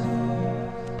soul,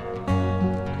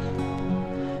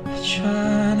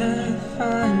 trying to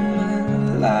find my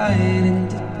light in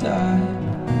the dark.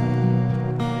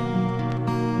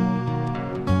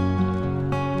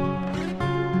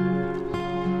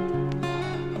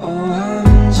 Oh, I'm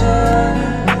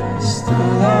just a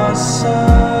lost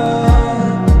soul,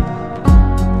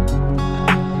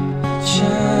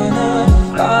 trying to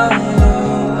find a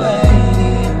way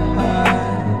to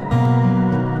hide.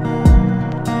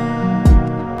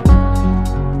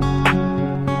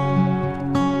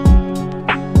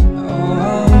 Oh,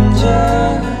 I'm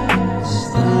just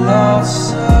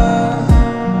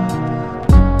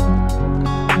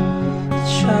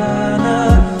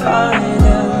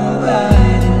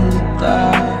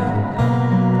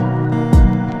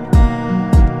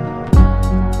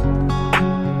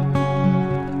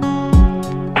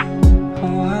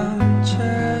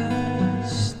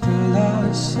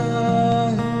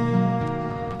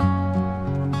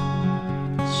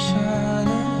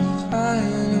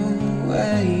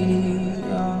way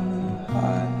on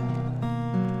high.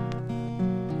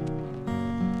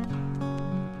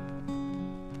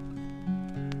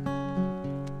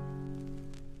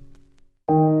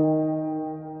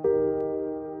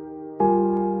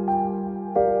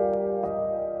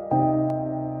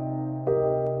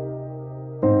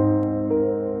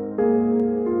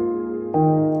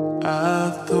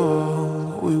 I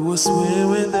thought we were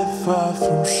swimming that far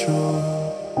from shore,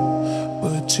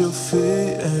 but your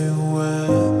feet ain't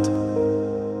wet.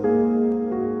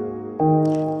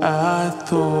 I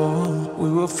thought we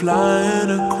were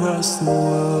flying across the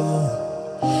world,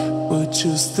 but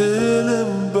you're still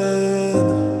in bed.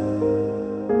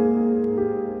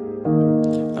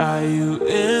 Are you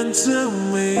into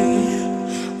me?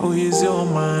 Or is your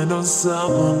mind on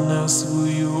someone else who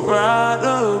you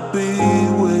rather be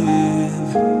with?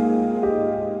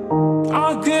 I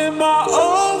gave my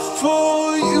all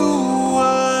for you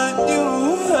and you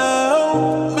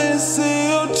help me see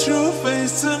your true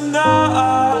face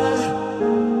tonight.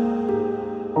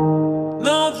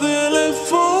 Nothing left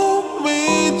for me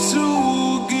to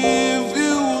give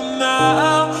you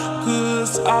now,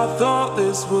 'cause I thought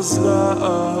this was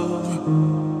love.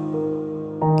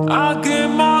 I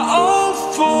gave my all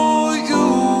for you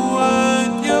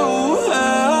and you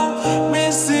help me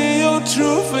see your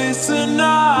true face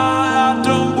tonight. I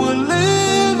don't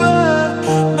believe it.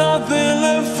 Nothing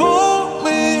left for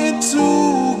me to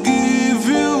give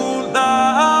you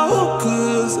now,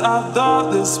 'cause I thought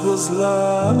this was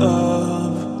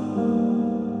love.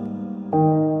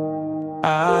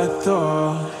 I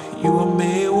thought you and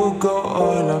me would go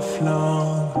all along.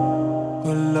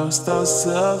 We lost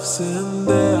ourselves in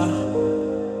there.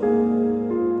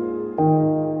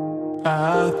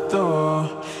 I thought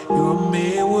you and me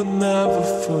would never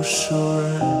for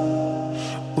sure.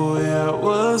 Boy, I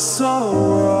was so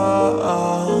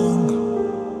wrong.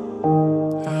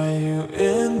 Are you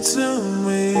into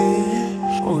me?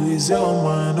 Or is your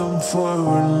mind on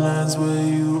foreign lands where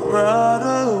you'd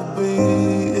rather be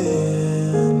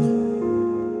in?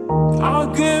 I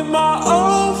gave my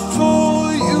all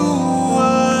for you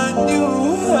and you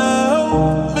help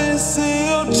me see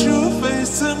your true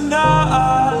face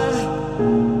tonight.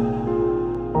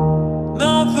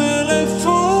 Nothing left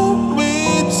for me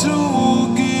to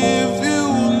give you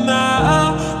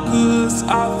now, 'cause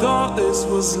I thought this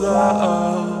was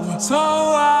love. So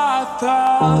I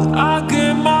thought I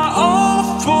gave my all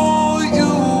for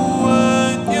you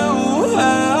and you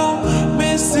help me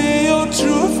see your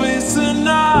true face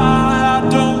tonight. I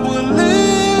don't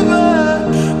believe it.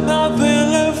 Nothing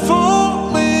left for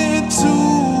me to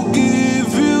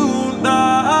give you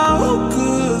now,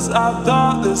 'cause I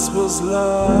thought this was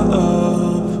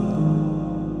love.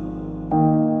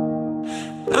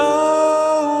 No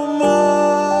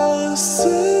more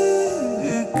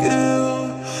seeking,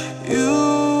 you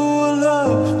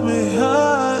left me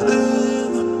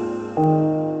hiding.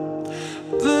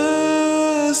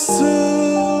 This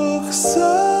took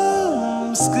some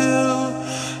skill,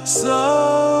 so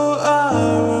I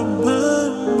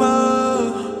remember.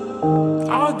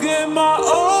 I gave my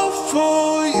all for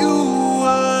you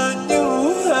and you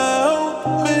help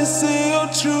me see your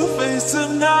true face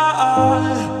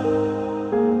tonight.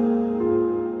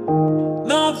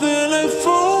 Nothing left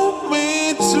for me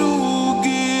to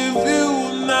give you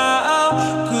now,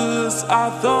 'cause I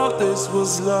thought this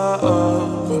was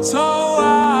love. So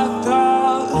I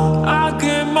thought I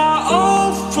gave my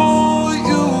all for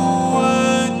you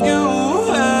and you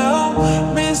help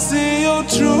me see your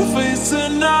true face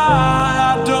tonight.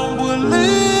 I don't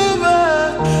believe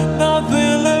it.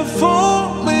 Nothing left for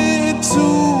me to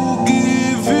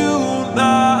give you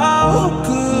now,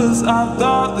 'cause I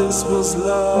thought this was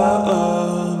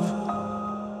love.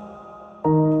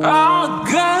 I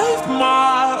gave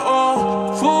my all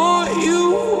for you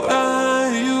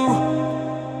and you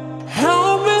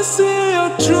help me see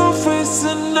your true face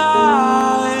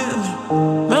tonight.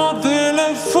 Nothing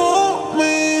left for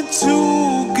me to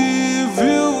give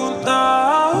you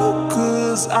now,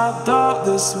 'cause I thought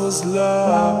this was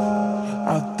love.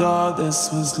 I thought this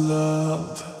was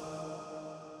love.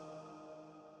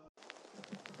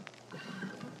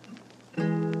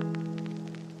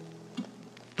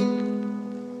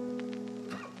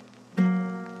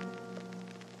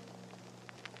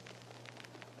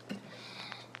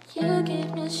 You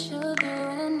gave me sugar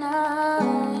and I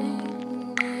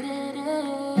needed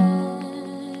it.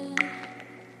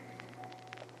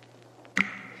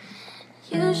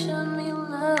 You showed me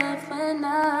love when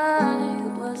I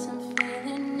wasn't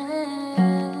feeling it.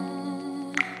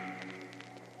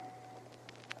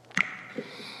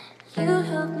 You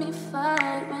helped me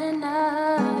fight when I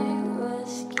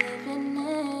was giving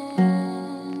in.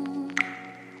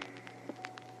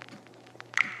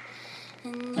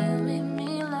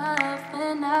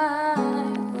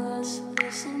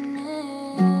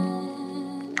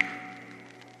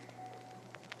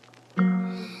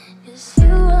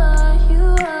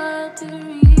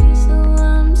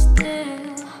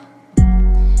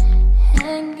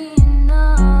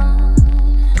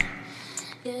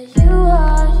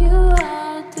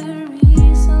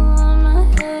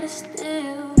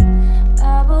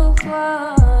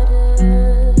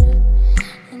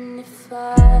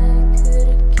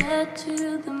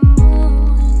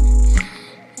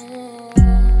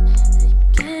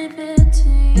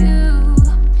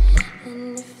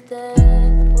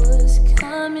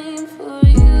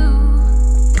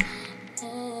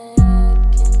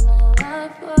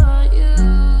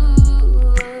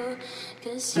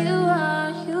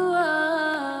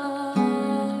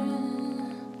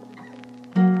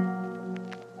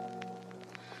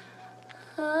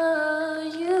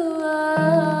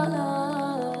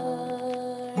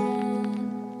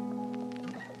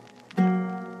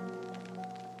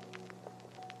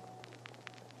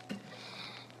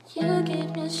 You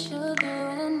gave me sugar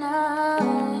when I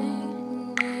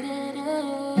needed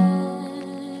it.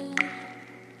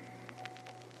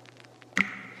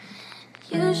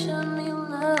 You showed me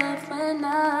love when I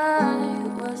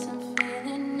wasn't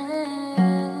feeling it.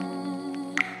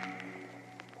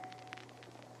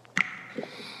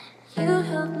 You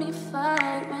helped me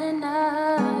fight when I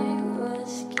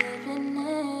was giving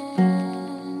in.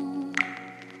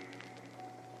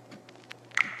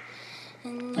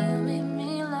 And you made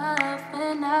me laugh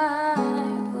when I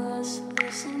was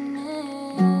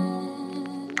listening.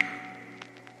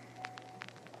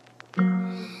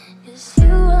 'Cause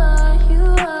you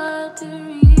are the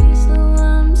reason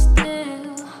I'm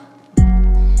still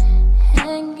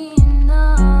hanging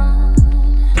on.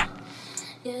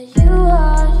 Yeah, you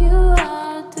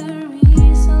are the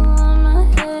reason why my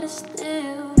head is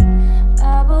still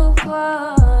above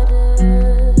water.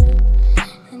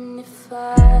 And if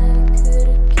I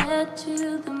could get to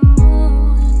the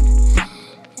moon,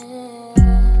 yeah,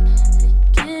 I'd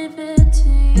give it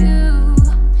to you.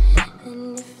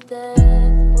 And if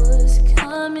that was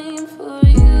coming for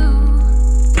you,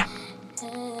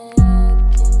 yeah, I'd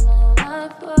give my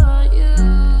life for you.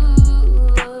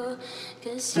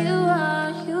 'Cause you are.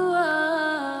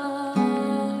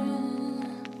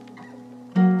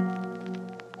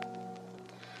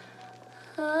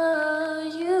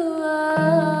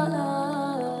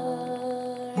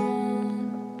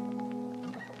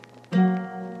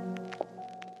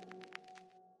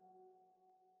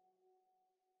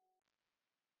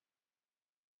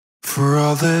 For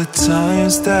all the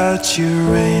times that you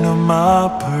rain on my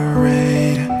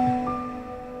parade,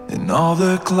 and all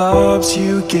the clubs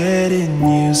you get in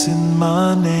using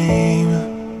my name.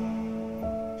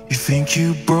 You think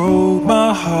you broke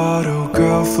my heart, oh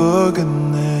girl, for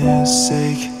goodness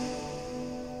sake.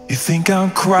 You think I'm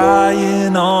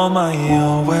crying on my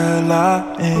own, well I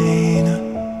ain't.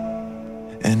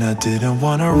 And I didn't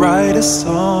wanna write a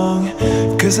song,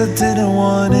 'cause I didn't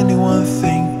want anyone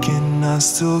thinking I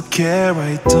still care,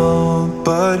 I don't.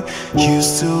 But you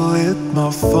still lit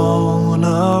my phone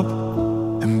up.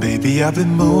 And baby, I've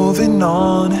been moving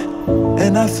on,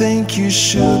 and I think you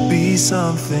should be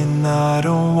something I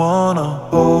don't wanna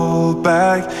hold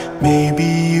back. Maybe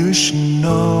you should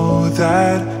know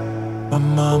that my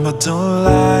mama don't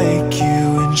like you,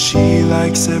 and she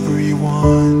likes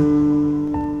everyone.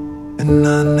 And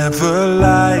I never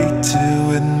like to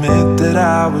admit that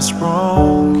I was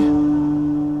wrong.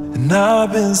 And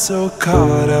I've been so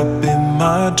caught up in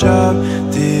my job,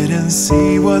 didn't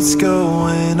see what's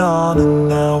going on. And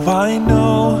now I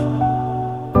know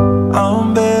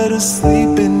I'm better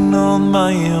sleeping on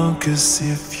my own. 'Cause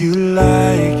if you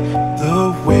like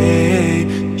the way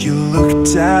you look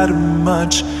that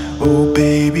much, oh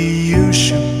baby, you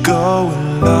should go and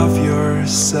love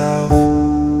yourself.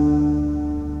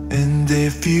 And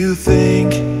if you think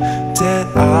that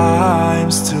I'm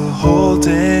still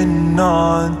holding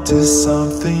on to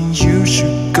something, you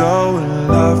should go and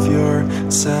love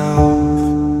yourself.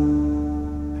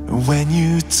 When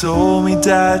you told me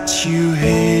that you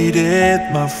hated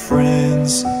my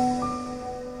friends,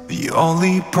 the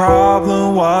only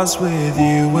problem was with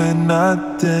you and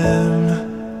not them.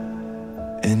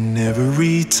 And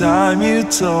every time you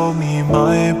told me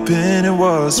my opinion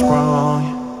was wrong,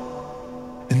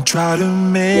 and try to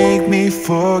make me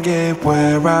forget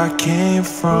where I came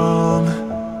from.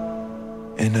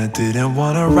 And I didn't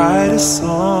wanna write a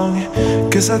song,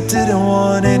 'cause I didn't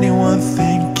want anyone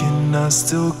thinking I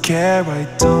still care, I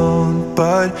don't.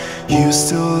 But you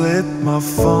still lit my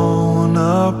phone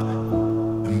up.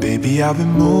 And baby, I've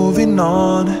been moving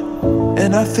on,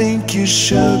 and I think you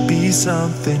should be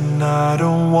something I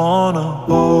don't wanna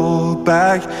hold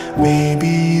back.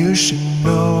 Maybe you should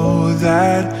know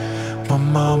that my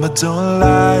mama don't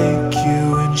like you,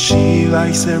 and she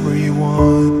likes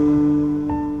everyone.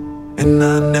 And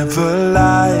I never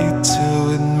like to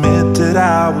admit that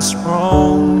I was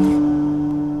wrong.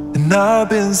 And I've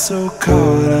been so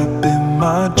caught up in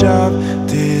my job,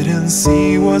 didn't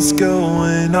see what's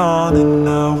going on. And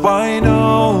now I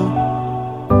know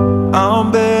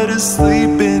I'm better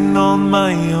sleeping on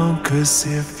my own. 'Cause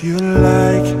if you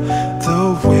like the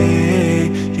way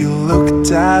you look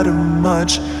that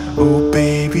much, oh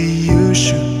baby, you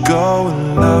should go and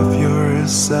love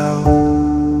yourself.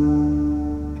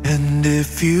 And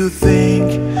if you think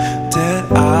that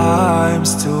I'm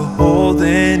still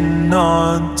holding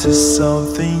on to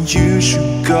something, you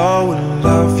should go and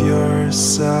love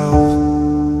yourself.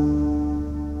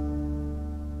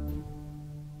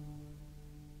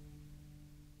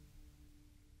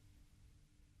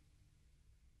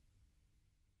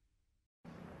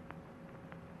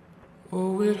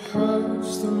 Oh, it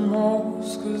hurts the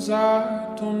most 'cause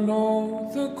I don't know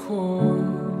the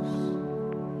cause.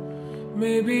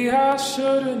 Maybe I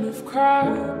shouldn't have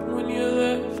cried when you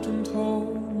left and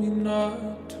told me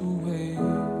not to wait.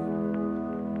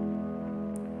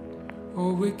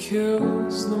 Oh, it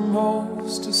kills the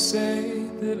most to say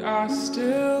that I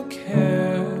still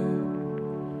care.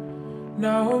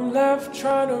 Now I'm left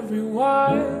trying to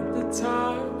rewind the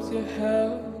times you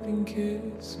held and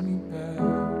kissed me back.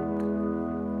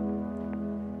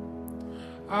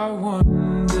 I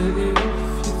wonder if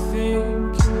you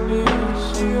think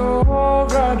you're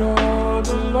right all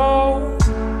alone.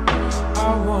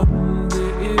 I wonder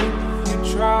if you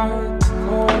tried to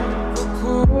call but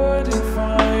couldn't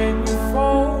find your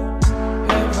phone.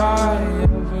 Have I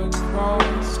ever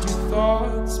crossed your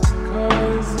thoughts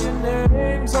because your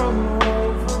name's all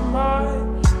over mine?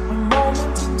 A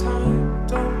moment in time,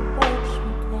 don't watch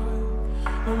me cry.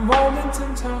 A moment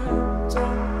in time,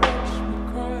 don't watch me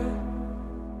cry.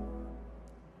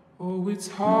 Oh, it's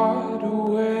harder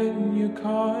when you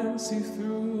can't see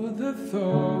through the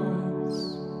thoughts.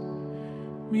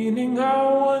 Meaning I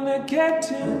wanna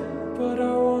get in, but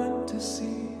I want to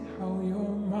see how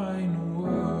your mind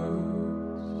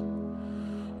works.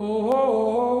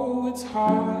 Oh, it's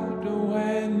harder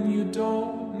when you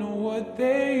don't know what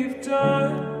they've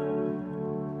done.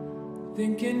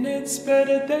 Thinking it's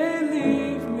better they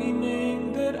leave,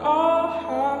 meaning that I'll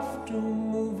have to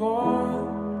move on.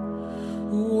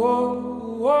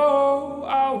 Whoa,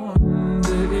 I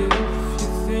wonder if you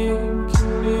think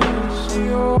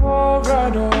you're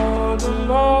right all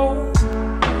alone.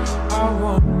 I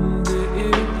wonder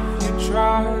if you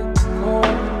tried to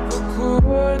call but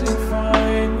couldn't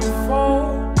find your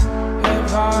phone.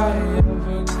 Have I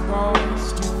ever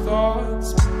crossed your thoughts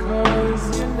because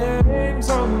your name's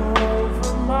all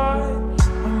over mine?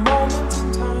 A moment in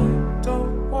time,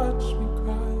 don't watch me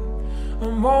cry.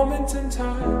 A moment in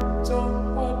time,